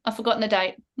 I've forgotten the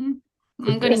date. I'm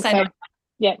going to say so.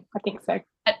 Yeah, I think so.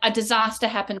 A disaster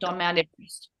happened on Mount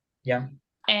Everest. Yeah.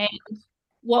 And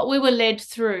what we were led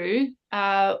through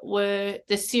were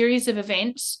the series of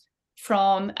events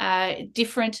from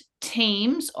different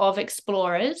teams of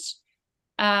explorers,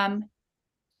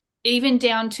 even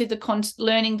down to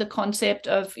learning the concept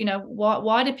of,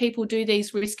 why do people do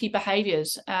these risky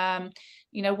behaviours?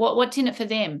 What's in it for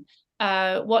them?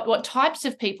 What types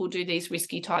of people do these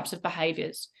risky types of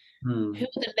behaviours? Who are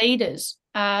the leaders?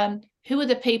 Who are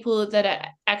the people that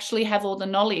actually have all the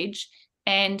knowledge?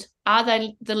 And are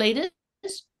they the leaders?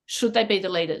 Should they be the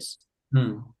leaders?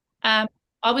 I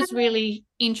was really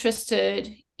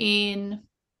interested in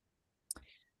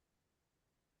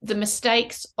the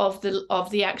mistakes of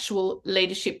the actual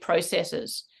leadership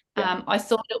processes. I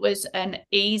thought it was an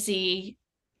easy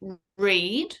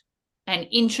read, an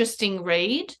interesting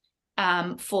read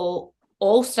for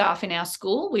all staff in our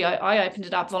school. I opened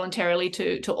it up voluntarily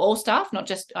to all staff, not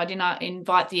just, I did not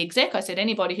invite the exec. I said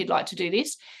anybody who'd like to do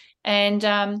this.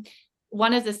 And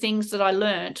one of the things that I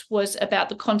learned was about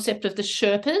the concept of the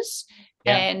Sherpas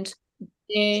and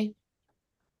their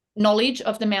knowledge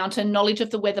of the mountain, knowledge of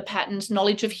the weather patterns,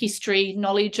 knowledge of history,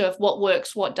 knowledge of what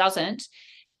works, what doesn't,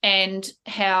 and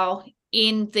how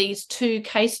in these 2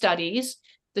 case studies,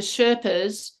 the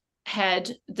Sherpas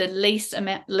had the least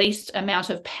amount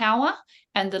of power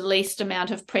and the least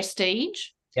amount of prestige.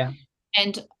 Yeah.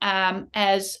 And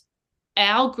as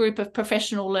our group of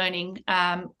professional learning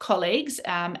colleagues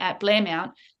at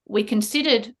Blairmount, we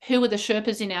considered who were the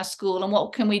Sherpas in our school and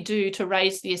what can we do to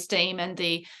raise the esteem and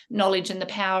the knowledge and the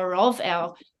power of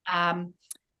our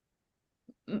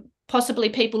possibly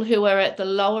people who are at the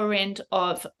lower end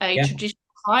of a traditional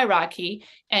hierarchy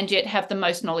and yet have the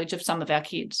most knowledge of some of our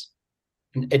kids.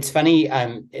 It's funny.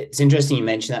 It's interesting you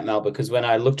mentioned that, Mel, because when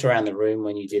I looked around the room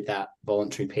when you did that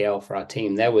voluntary PL for our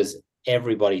team, there was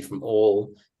everybody from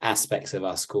all aspects of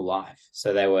our school life.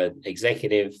 So there were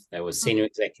executive, there was senior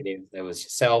executive, there was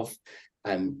yourself,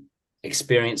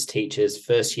 experienced teachers,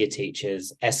 first year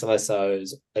teachers,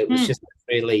 SLSOs. It was just a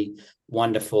really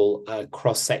wonderful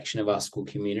cross-section of our school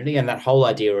community. And that whole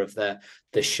idea of the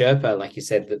Sherpa, like you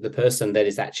said, that the person that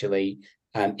is actually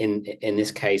in this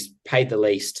case paid the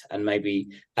least and maybe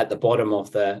at the bottom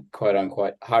of the quote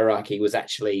unquote hierarchy was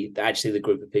actually the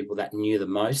group of people that knew the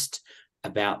most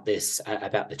about this,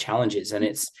 about the challenges. And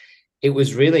it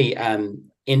was really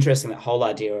interesting, that whole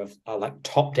idea of like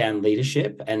top-down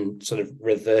leadership and sort of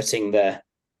reverting the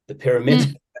pyramid.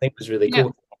 I think was really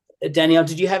cool. Danielle,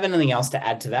 did you have anything else to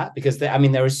add to that? Because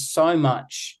there is so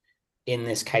much in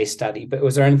this case study, but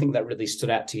was there anything that really stood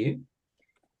out to you?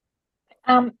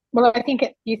 Well, I think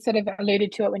you sort of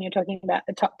alluded to it when you're talking about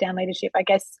the top-down leadership. I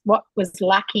guess what was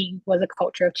lacking was a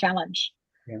culture of challenge.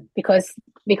 Because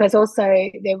also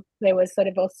there was sort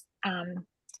of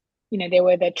there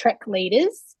were the trek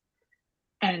leaders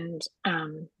and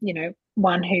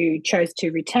one who chose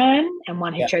to return and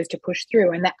one who chose to push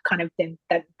through, and that kind of then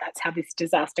that's how this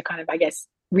disaster kind of, I guess,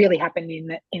 really happened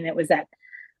in it was that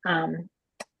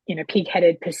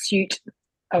pig-headed pursuit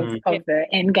of the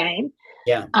end game.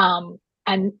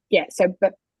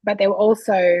 But they were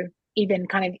also even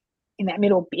kind of in that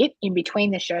middle bit in between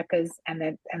the Sherpas and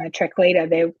the trek leader,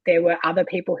 there were other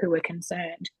people who were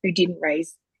concerned who didn't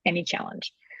raise any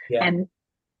challenge. And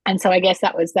so I guess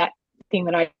that was that thing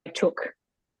that I took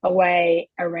away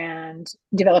around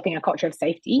developing a culture of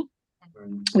safety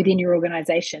within your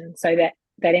organization, so that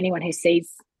anyone who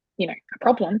sees a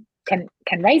problem can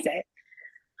raise it.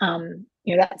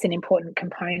 That's an important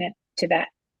component to that.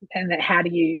 And that how do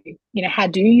you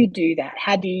do that?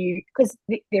 Because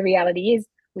the reality is,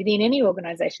 within any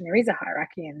organization there is a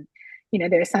hierarchy, and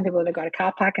there are some people that have got a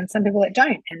car park and some people that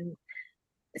don't, and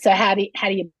so how do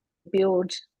you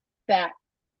build that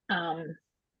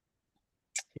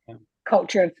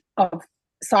culture of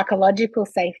psychological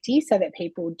safety so that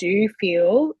people do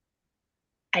feel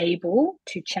able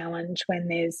to challenge when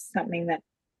there's something that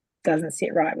doesn't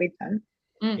sit right with them.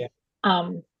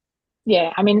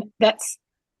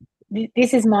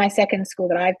 This is my second school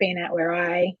that I've been at where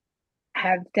I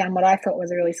have done what I thought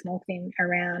was a really small thing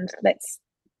around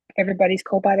everybody's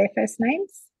called by their first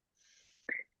names,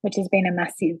 which has been a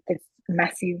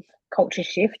massive culture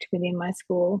shift within my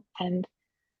school. And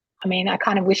I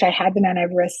kind of wish I had the Mount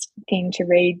Everest thing to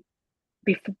read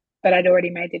before, but I'd already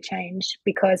made the change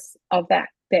because of that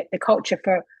the culture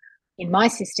in my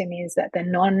system is that the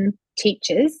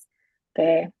non-teachers,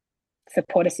 the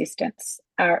support assistants,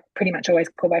 are pretty much always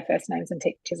called by first names, and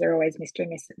teachers are always Mr.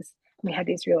 and Mrs. We had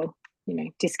this real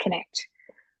disconnect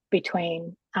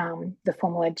between the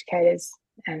formal educators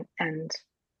and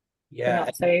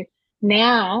so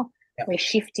now we're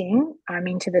shifting. I'm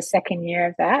into the second year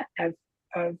of that of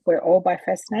we're all by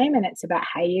first name, and it's about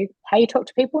how you talk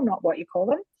to people, not what you call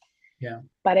them.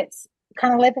 But it's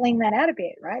kind of leveling that out a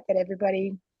bit, right? That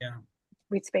everybody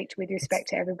we speak to with respect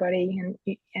to everybody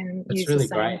and use really the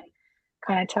same great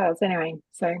kind of titles. Anyway,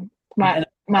 so my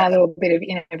little bit of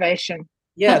innovation.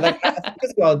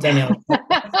 As well, Danielle.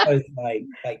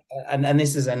 And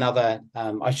this is another.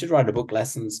 I should write a book,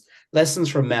 lessons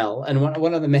from Mel. And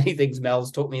one of the many things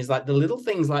Mel's taught me is like the little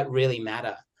things like really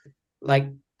matter, like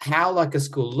how like a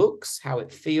school looks, how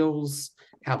it feels,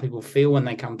 how people feel when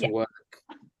they come to work.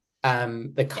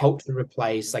 the culture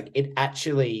replace, like it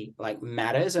actually like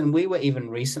matters. And we were even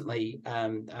recently,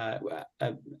 sorry,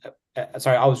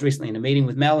 I was recently in a meeting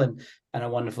with Mel and a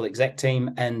wonderful exec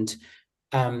team, and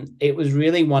it was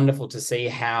really wonderful to see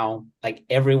how like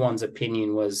everyone's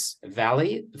opinion was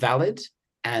valid,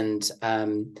 and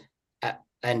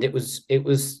it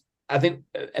was. I think,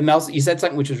 Mel, you said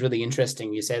something which was really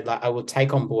interesting. You said, like, I will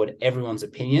take on board everyone's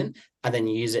opinion and then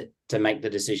use it to make the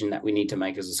decision that we need to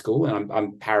make as a school. And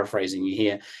I'm paraphrasing you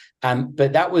here.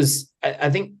 But that was, I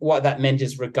think what that meant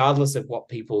is regardless of what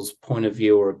people's point of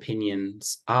view or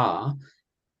opinions are,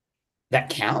 that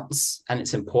counts. And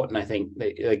it's important, I think,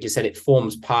 like you said, it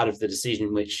forms part of the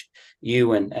decision which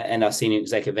you and our senior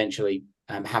exec eventually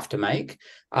have to make.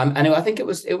 And I think it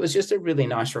was just a really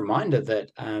nice reminder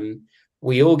that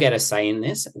we all get a say in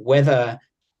this, whether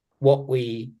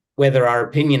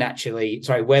our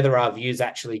views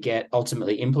actually get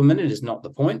ultimately implemented is not the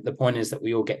point. The point is that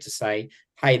we all get to say,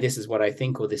 hey, this is what I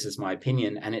think, or this is my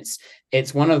opinion. And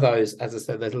it's one of those, as I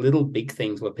said, those little big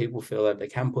things where people feel that they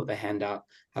can put their hand up,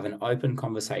 have an open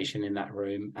conversation in that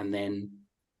room, and then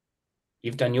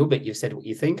you've done your bit, you've said what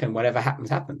you think, and whatever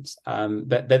happens.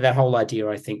 But that whole idea,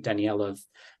 I think, Danielle,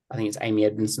 I think it's Amy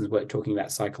Edmondson's work talking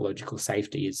about psychological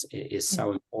safety is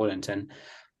so important. And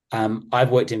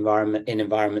I've worked in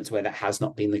environments where that has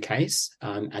not been the case,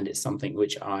 and it's something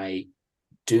which I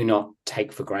do not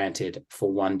take for granted for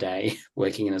one day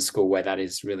working in a school where that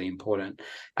is really important.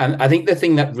 I think the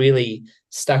thing that really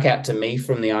stuck out to me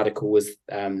from the article was,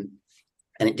 and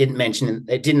it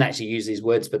didn't actually use these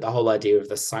words, but the whole idea of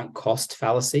the sunk cost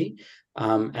fallacy.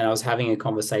 And I was having a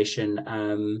conversation.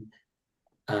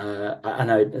 I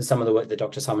know some of the work that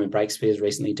Dr. Simon Breakspear is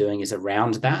recently doing is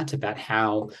around that, about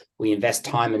how we invest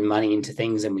time and money into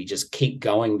things and we just keep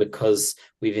going because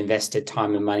we've invested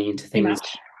time and money into things.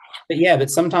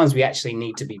 But sometimes we actually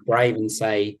need to be brave and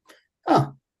say,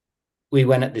 oh, we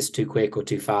went at this too quick or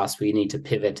too fast. We need to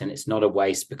pivot, and it's not a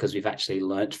waste because we've actually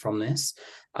learnt from this.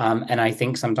 And I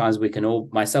think sometimes we can all,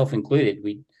 myself included,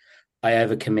 I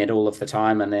overcommit all of the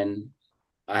time, and then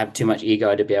I have too much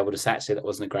ego to be able to say, actually, that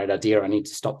wasn't a great idea. I need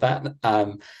to stop that.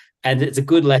 And it's a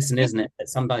good lesson, isn't it? That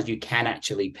sometimes you can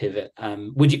actually pivot.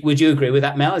 Would you agree with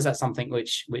that, Mel? Is that something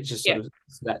which is sort of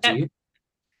that to you?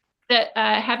 That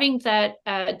having that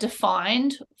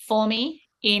defined for me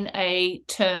in a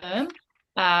term,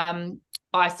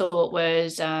 I thought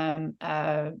was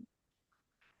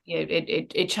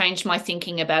it changed my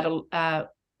thinking about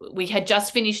we had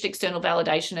just finished external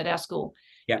validation at our school.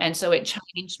 Yeah. And so it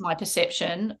changed my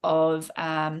perception of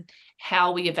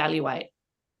how we evaluate,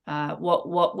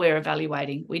 what we're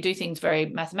evaluating. We do things very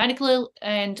mathematically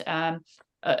and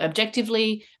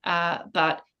objectively,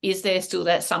 but is there still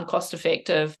that some cost effect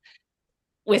of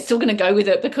we're still going to go with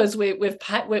it because we've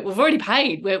already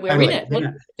paid. We're in it. What do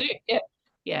we do?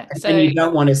 Yeah. So you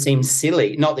don't want to seem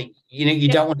silly. Not that you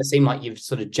don't want to seem like you've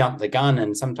sort of jumped the gun.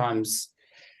 And sometimes,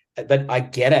 but I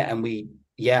get it, and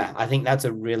I think that's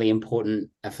a really important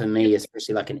for me,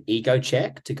 especially like an ego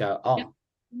check to go,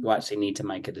 you actually need to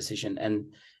make a decision. And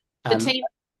the team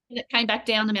that came back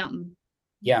down the mountain,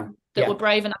 that were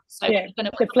brave enough to say,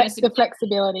 the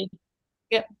flexibility.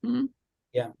 Yep. Mm-hmm.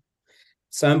 Yeah.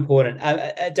 So important.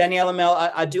 Danielle and Mel,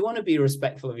 I do want to be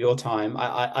respectful of your time.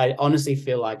 I honestly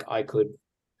feel like I could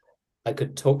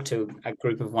talk to a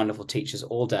group of wonderful teachers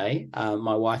all day.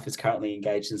 My wife is currently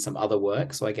engaged in some other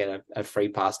work, so I get a free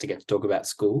pass to get to talk about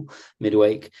school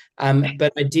midweek.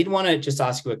 But I did want to just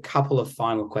ask you a couple of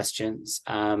final questions.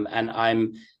 And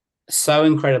I'm so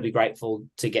incredibly grateful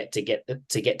to get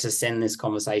to send this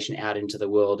conversation out into the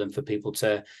world, and for people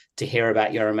to hear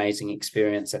about your amazing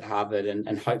experience at Harvard,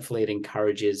 and hopefully it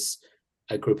encourages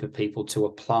a group of people to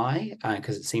apply,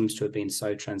 because it seems to have been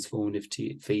so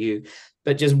transformative for you.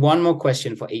 But just one more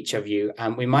question for each of you.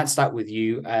 We might start with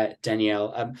you,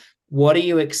 Danielle. What are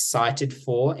you excited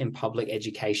for in public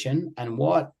education, and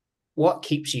what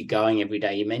keeps you going every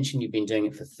day? You mentioned you've been doing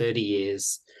it for 30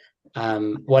 years.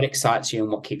 What excites you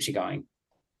and what keeps you going?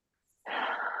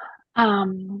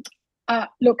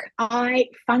 Look, I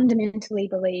fundamentally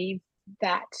believe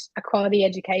that a quality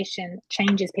education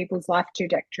changes people's life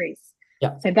trajectories.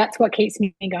 Yeah. So that's what keeps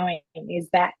me going, is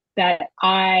that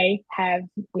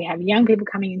we have young people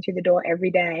coming in through the door every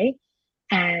day,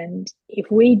 and if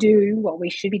we do what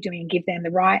we should be doing and give them the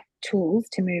right tools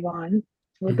to move on,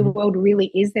 the world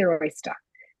really is their oyster.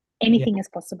 Anything is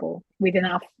possible with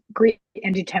enough grit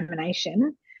and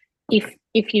determination, if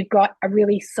you've got a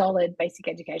really solid basic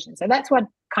education. So that's what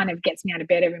kind of gets me out of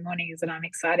bed every morning, is that I'm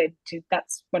excited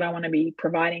that's what I want to be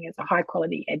providing, as a high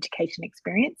quality education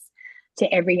experience to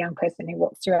every young person who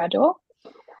walks through our door.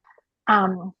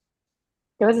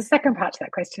 There was a second part to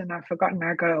that question and I've forgotten.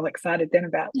 I got all excited then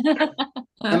about Looking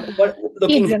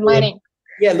kids and forward, learning.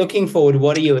 yeah, looking forward,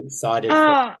 what are you excited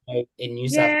for in New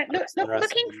South Yeah, Wales? look, There are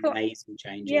looking some for amazing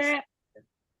changes. yeah.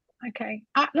 Okay.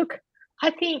 Look,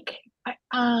 I think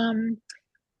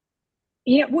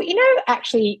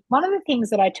actually, one of the things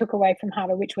that I took away from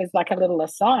Harvard, which was like a little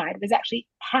aside, was actually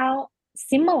how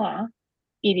similar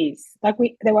it is. Like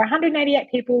there were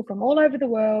 188 people from all over the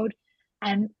world,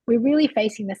 and we're really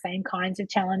facing the same kinds of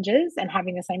challenges and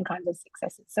having the same kinds of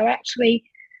successes. So actually,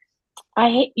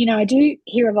 I do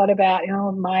hear a lot about,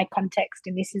 my context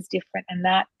and this is different and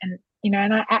that, and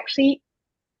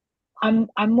and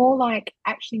I'm more like,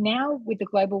 actually now with the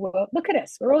global world, look at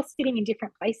us. We're all sitting in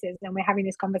different places and we're having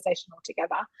this conversation all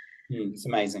together. It's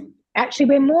amazing. Actually,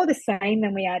 we're more the same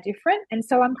than we are different. And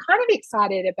so I'm kind of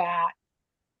excited about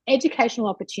educational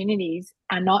opportunities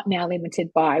are not now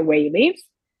limited by where you live,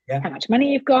 how much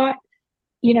money you've got.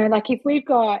 Like if we've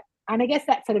got, and I guess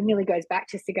that sort of nearly goes back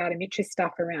to Sagata Mitra's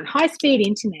stuff around high-speed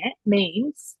internet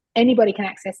means anybody can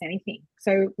access anything.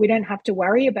 So we don't have to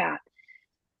worry about,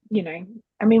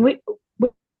 I mean,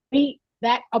 we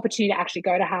that opportunity to actually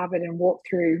go to Harvard and walk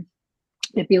through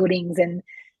the buildings and,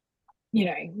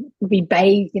 be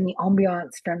bathed in the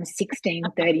ambiance from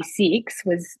 1636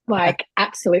 was like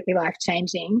absolutely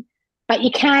life-changing. But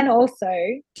you can also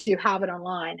do Harvard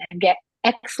online and get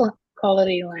excellent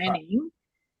quality learning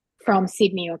from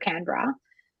Sydney or Canberra.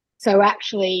 So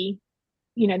actually,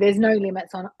 there's no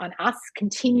limits on us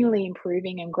continually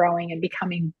improving and growing and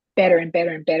becoming better and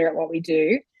better and better at what we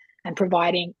do and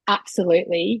providing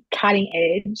absolutely cutting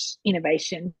edge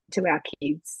innovation to our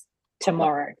kids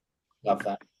tomorrow. Love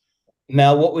that.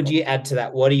 Mel, what would you add to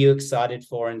that? What are you excited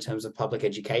for in terms of public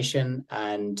education,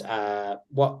 and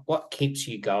what keeps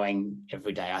you going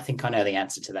every day? I think I know the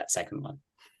answer to that second one.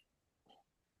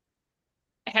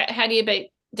 How do you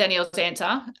beat Danielle's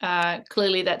answer?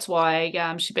 Clearly that's why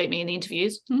she beat me in the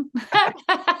interviews.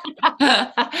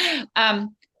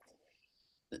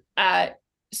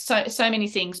 So many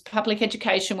things. Public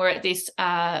education, we're at this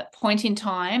point in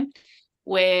time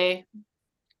where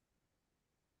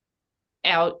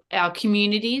our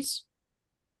communities,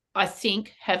 I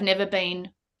think, have never been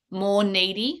more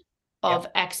needy of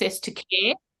access to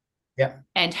care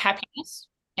and happiness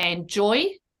and joy.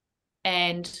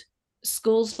 And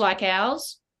schools like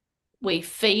ours, we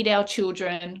feed our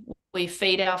children, we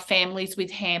feed our families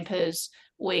with hampers,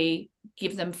 we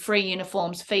give them free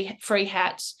uniforms, free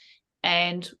hats,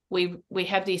 and we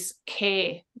have this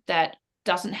care that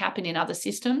doesn't happen in other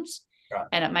systems.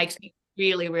 And it makes me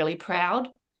really, really proud,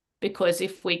 because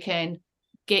if we can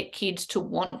get kids to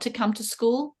want to come to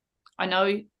school, I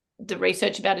know the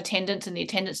research about attendance and the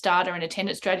attendance data and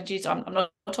attendance strategies, I'm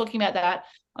not talking about that.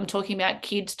 I'm talking about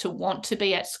kids to want to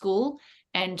be at school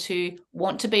and to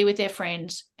want to be with their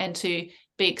friends and to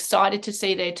be excited to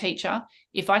see their teacher.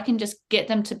 If I can just get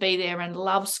them to be there and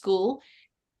love school,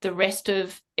 the rest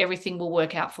of everything will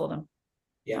work out for them.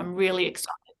 I'm really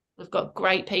excited. We've got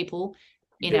great people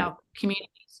in our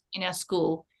communities, in our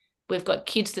school. We've got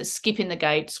kids that skip in the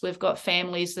gates. We've got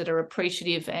families that are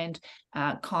appreciative and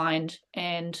kind,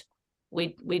 and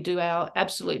we do our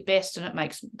absolute best,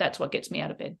 and that's what gets me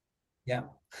out of bed. Yeah,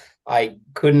 I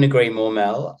couldn't agree more,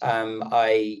 Mel.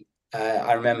 I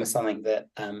remember something that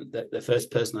the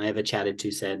first person I ever chatted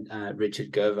to said,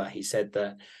 Richard Gerver. He said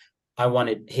that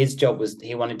his job was,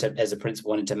 he wanted to, as a principal,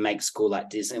 wanted to make school like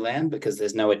Disneyland, because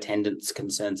there's no attendance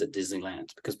concerns at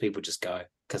Disneyland, because people just go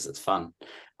because it's fun.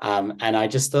 And I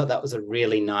just thought that was a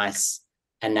really nice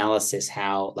analysis,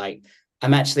 how like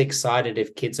I'm actually excited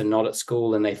if kids are not at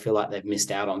school and they feel like they've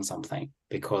missed out on something,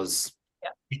 because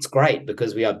it's great,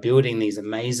 because we are building these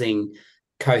amazing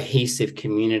cohesive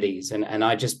communities. And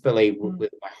I just believe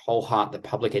with my whole heart that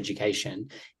public education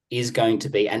is going to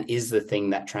be and is the thing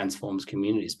that transforms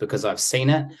communities, because I've seen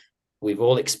it. We've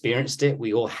all experienced it.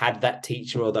 We all had that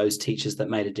teacher or those teachers that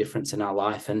made a difference in our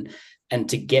life. And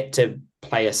to get to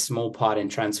play a small part in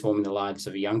transforming the lives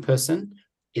of a young person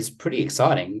is pretty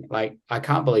exciting. Like, I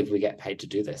can't believe we get paid to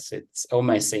do this. It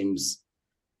almost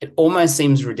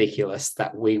seems ridiculous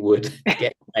that we would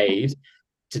get paid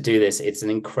to do this. It's an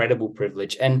incredible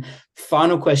privilege. And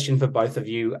final question for both of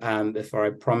you, before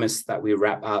I promise that we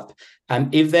wrap up.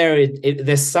 If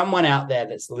there's someone out there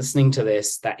that's listening to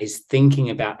this that is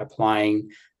thinking about applying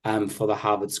for the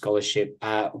Harvard scholarship,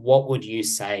 what would you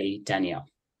say, Danielle?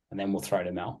 And then we'll throw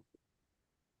to Mel.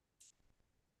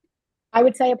 I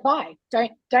would say apply.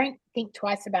 Don't think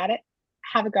twice about it.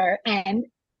 Have a go. And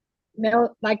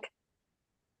Mel,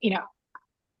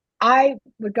 I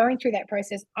was going through that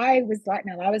process. I was like,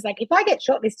 Mel, I was like, if I get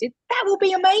shortlisted, that will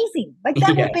be amazing. Like,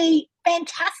 that will be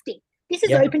fantastic, This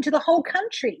is open to the whole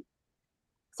country.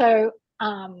 So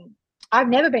I've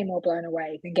never been more blown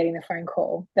away than getting the phone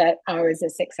call that I was a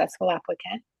successful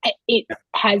applicant. It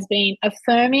has been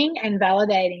affirming and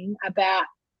validating about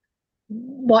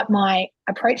what my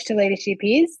approach to leadership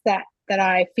is, that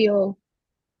I feel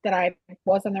that I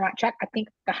was on the right track. I think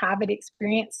the Harvard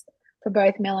experience for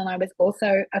both Mel and I was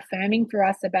also affirming for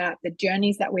us about the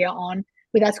journeys that we are on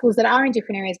with our schools that are in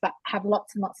different areas but have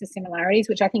lots and lots of similarities,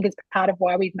 which I think is part of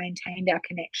why we've maintained our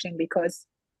connection, because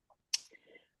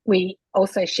we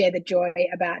also share the joy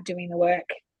about doing the work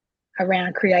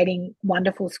around creating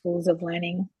wonderful schools of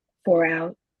learning for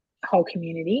our whole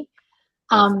community.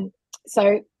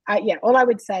 So all I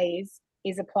would say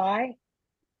is apply,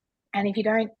 and if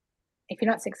you're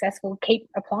not successful, keep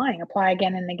apply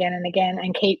again and again and again,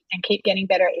 and keep getting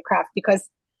better at your craft, because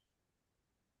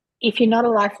if you're not a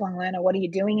lifelong learner, what are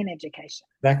you doing in education?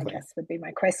 Exactly. I guess would be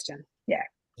my question. Yeah.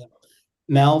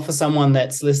 Mel, for someone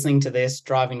that's listening to this,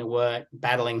 driving to work,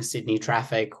 battling Sydney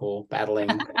traffic or battling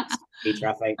Sydney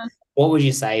traffic, what would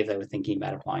you say if they were thinking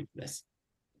about applying for this?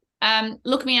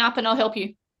 Look me up and I'll help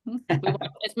you. We want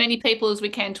as many people as we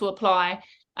can to apply.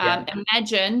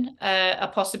 Imagine a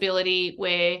possibility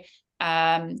where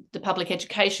the Public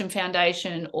Education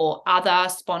Foundation or other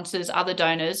sponsors, other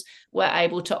donors were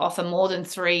able to offer more than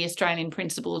 3 Australian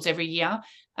principals every year.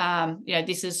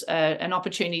 This is an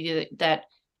opportunity that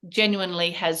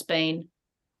genuinely has been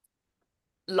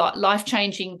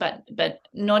life-changing, but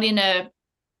not in a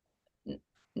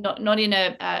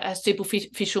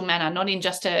superficial manner, not in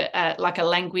just a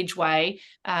language way,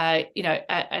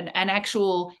 an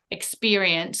actual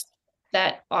experience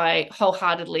that I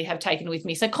wholeheartedly have taken with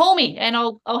me. So call me and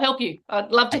I'll help you. I'd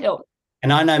love to help.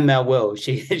 And I know Mel will.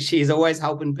 She's always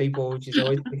helping people. She's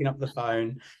always picking up the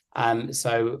phone.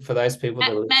 So for those people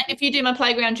Matt, if you do my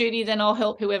playground duty, then I'll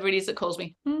help whoever it is that calls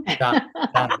me. Done.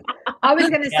 I was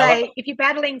going to say, if you're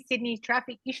battling Sydney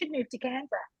traffic, you should move to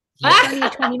Canberra. It's only a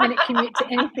 20-minute commute to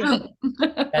anything.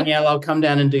 Danielle, I'll come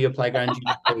down and do your playground duty.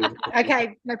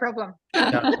 Okay, no problem.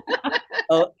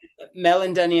 Well, Mel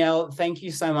and Danielle, thank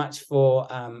you so much for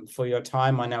your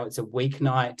time. I know it's a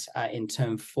weeknight in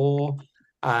term 4.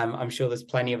 I'm sure there's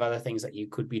plenty of other things that you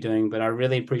could be doing, but I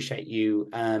really appreciate you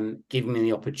giving me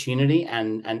the opportunity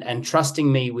and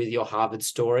trusting me with your Harvard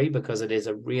story, because it is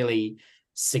a really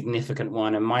significant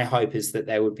one. And my hope is that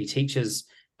there would be teachers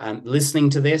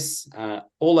listening to this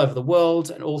all over the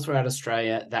world and all throughout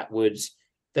Australia that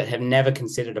have never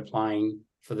considered applying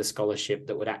for the scholarship,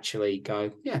 that would actually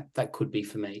go, yeah, that could be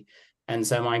for me. And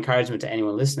so my encouragement to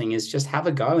anyone listening is just have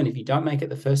a go. And if you don't make it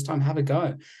the first time, have a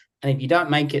go. And if you don't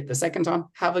make it the second time,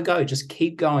 have a go. Just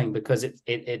keep going, because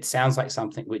it sounds like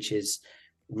something which is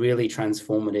really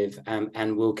transformative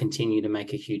and will continue to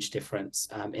make a huge difference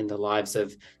in the lives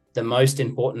of the most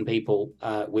important people,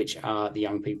 which are the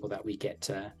young people that we get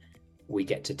to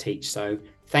teach. So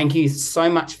thank you so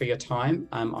much for your time.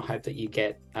 I hope that you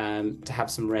get to have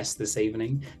some rest this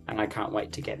evening, and I can't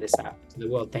wait to get this out to the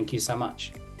world. Thank you so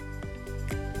much.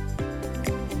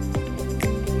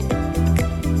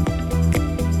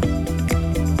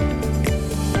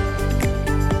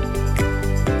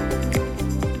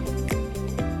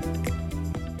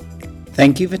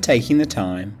 Thank you for taking the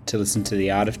time to listen to the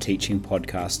Art of Teaching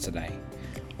podcast today.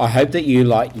 I hope that you,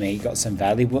 like me, got some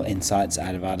valuable insights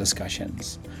out of our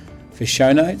discussions. For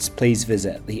show notes, please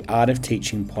visit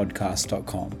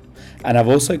theartofteachingpodcast.com. And I've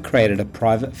also created a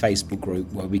private Facebook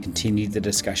group where we continue the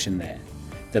discussion there.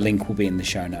 The link will be in the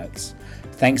show notes.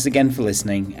 Thanks again for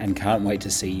listening, and can't wait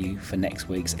to see you for next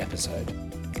week's episode.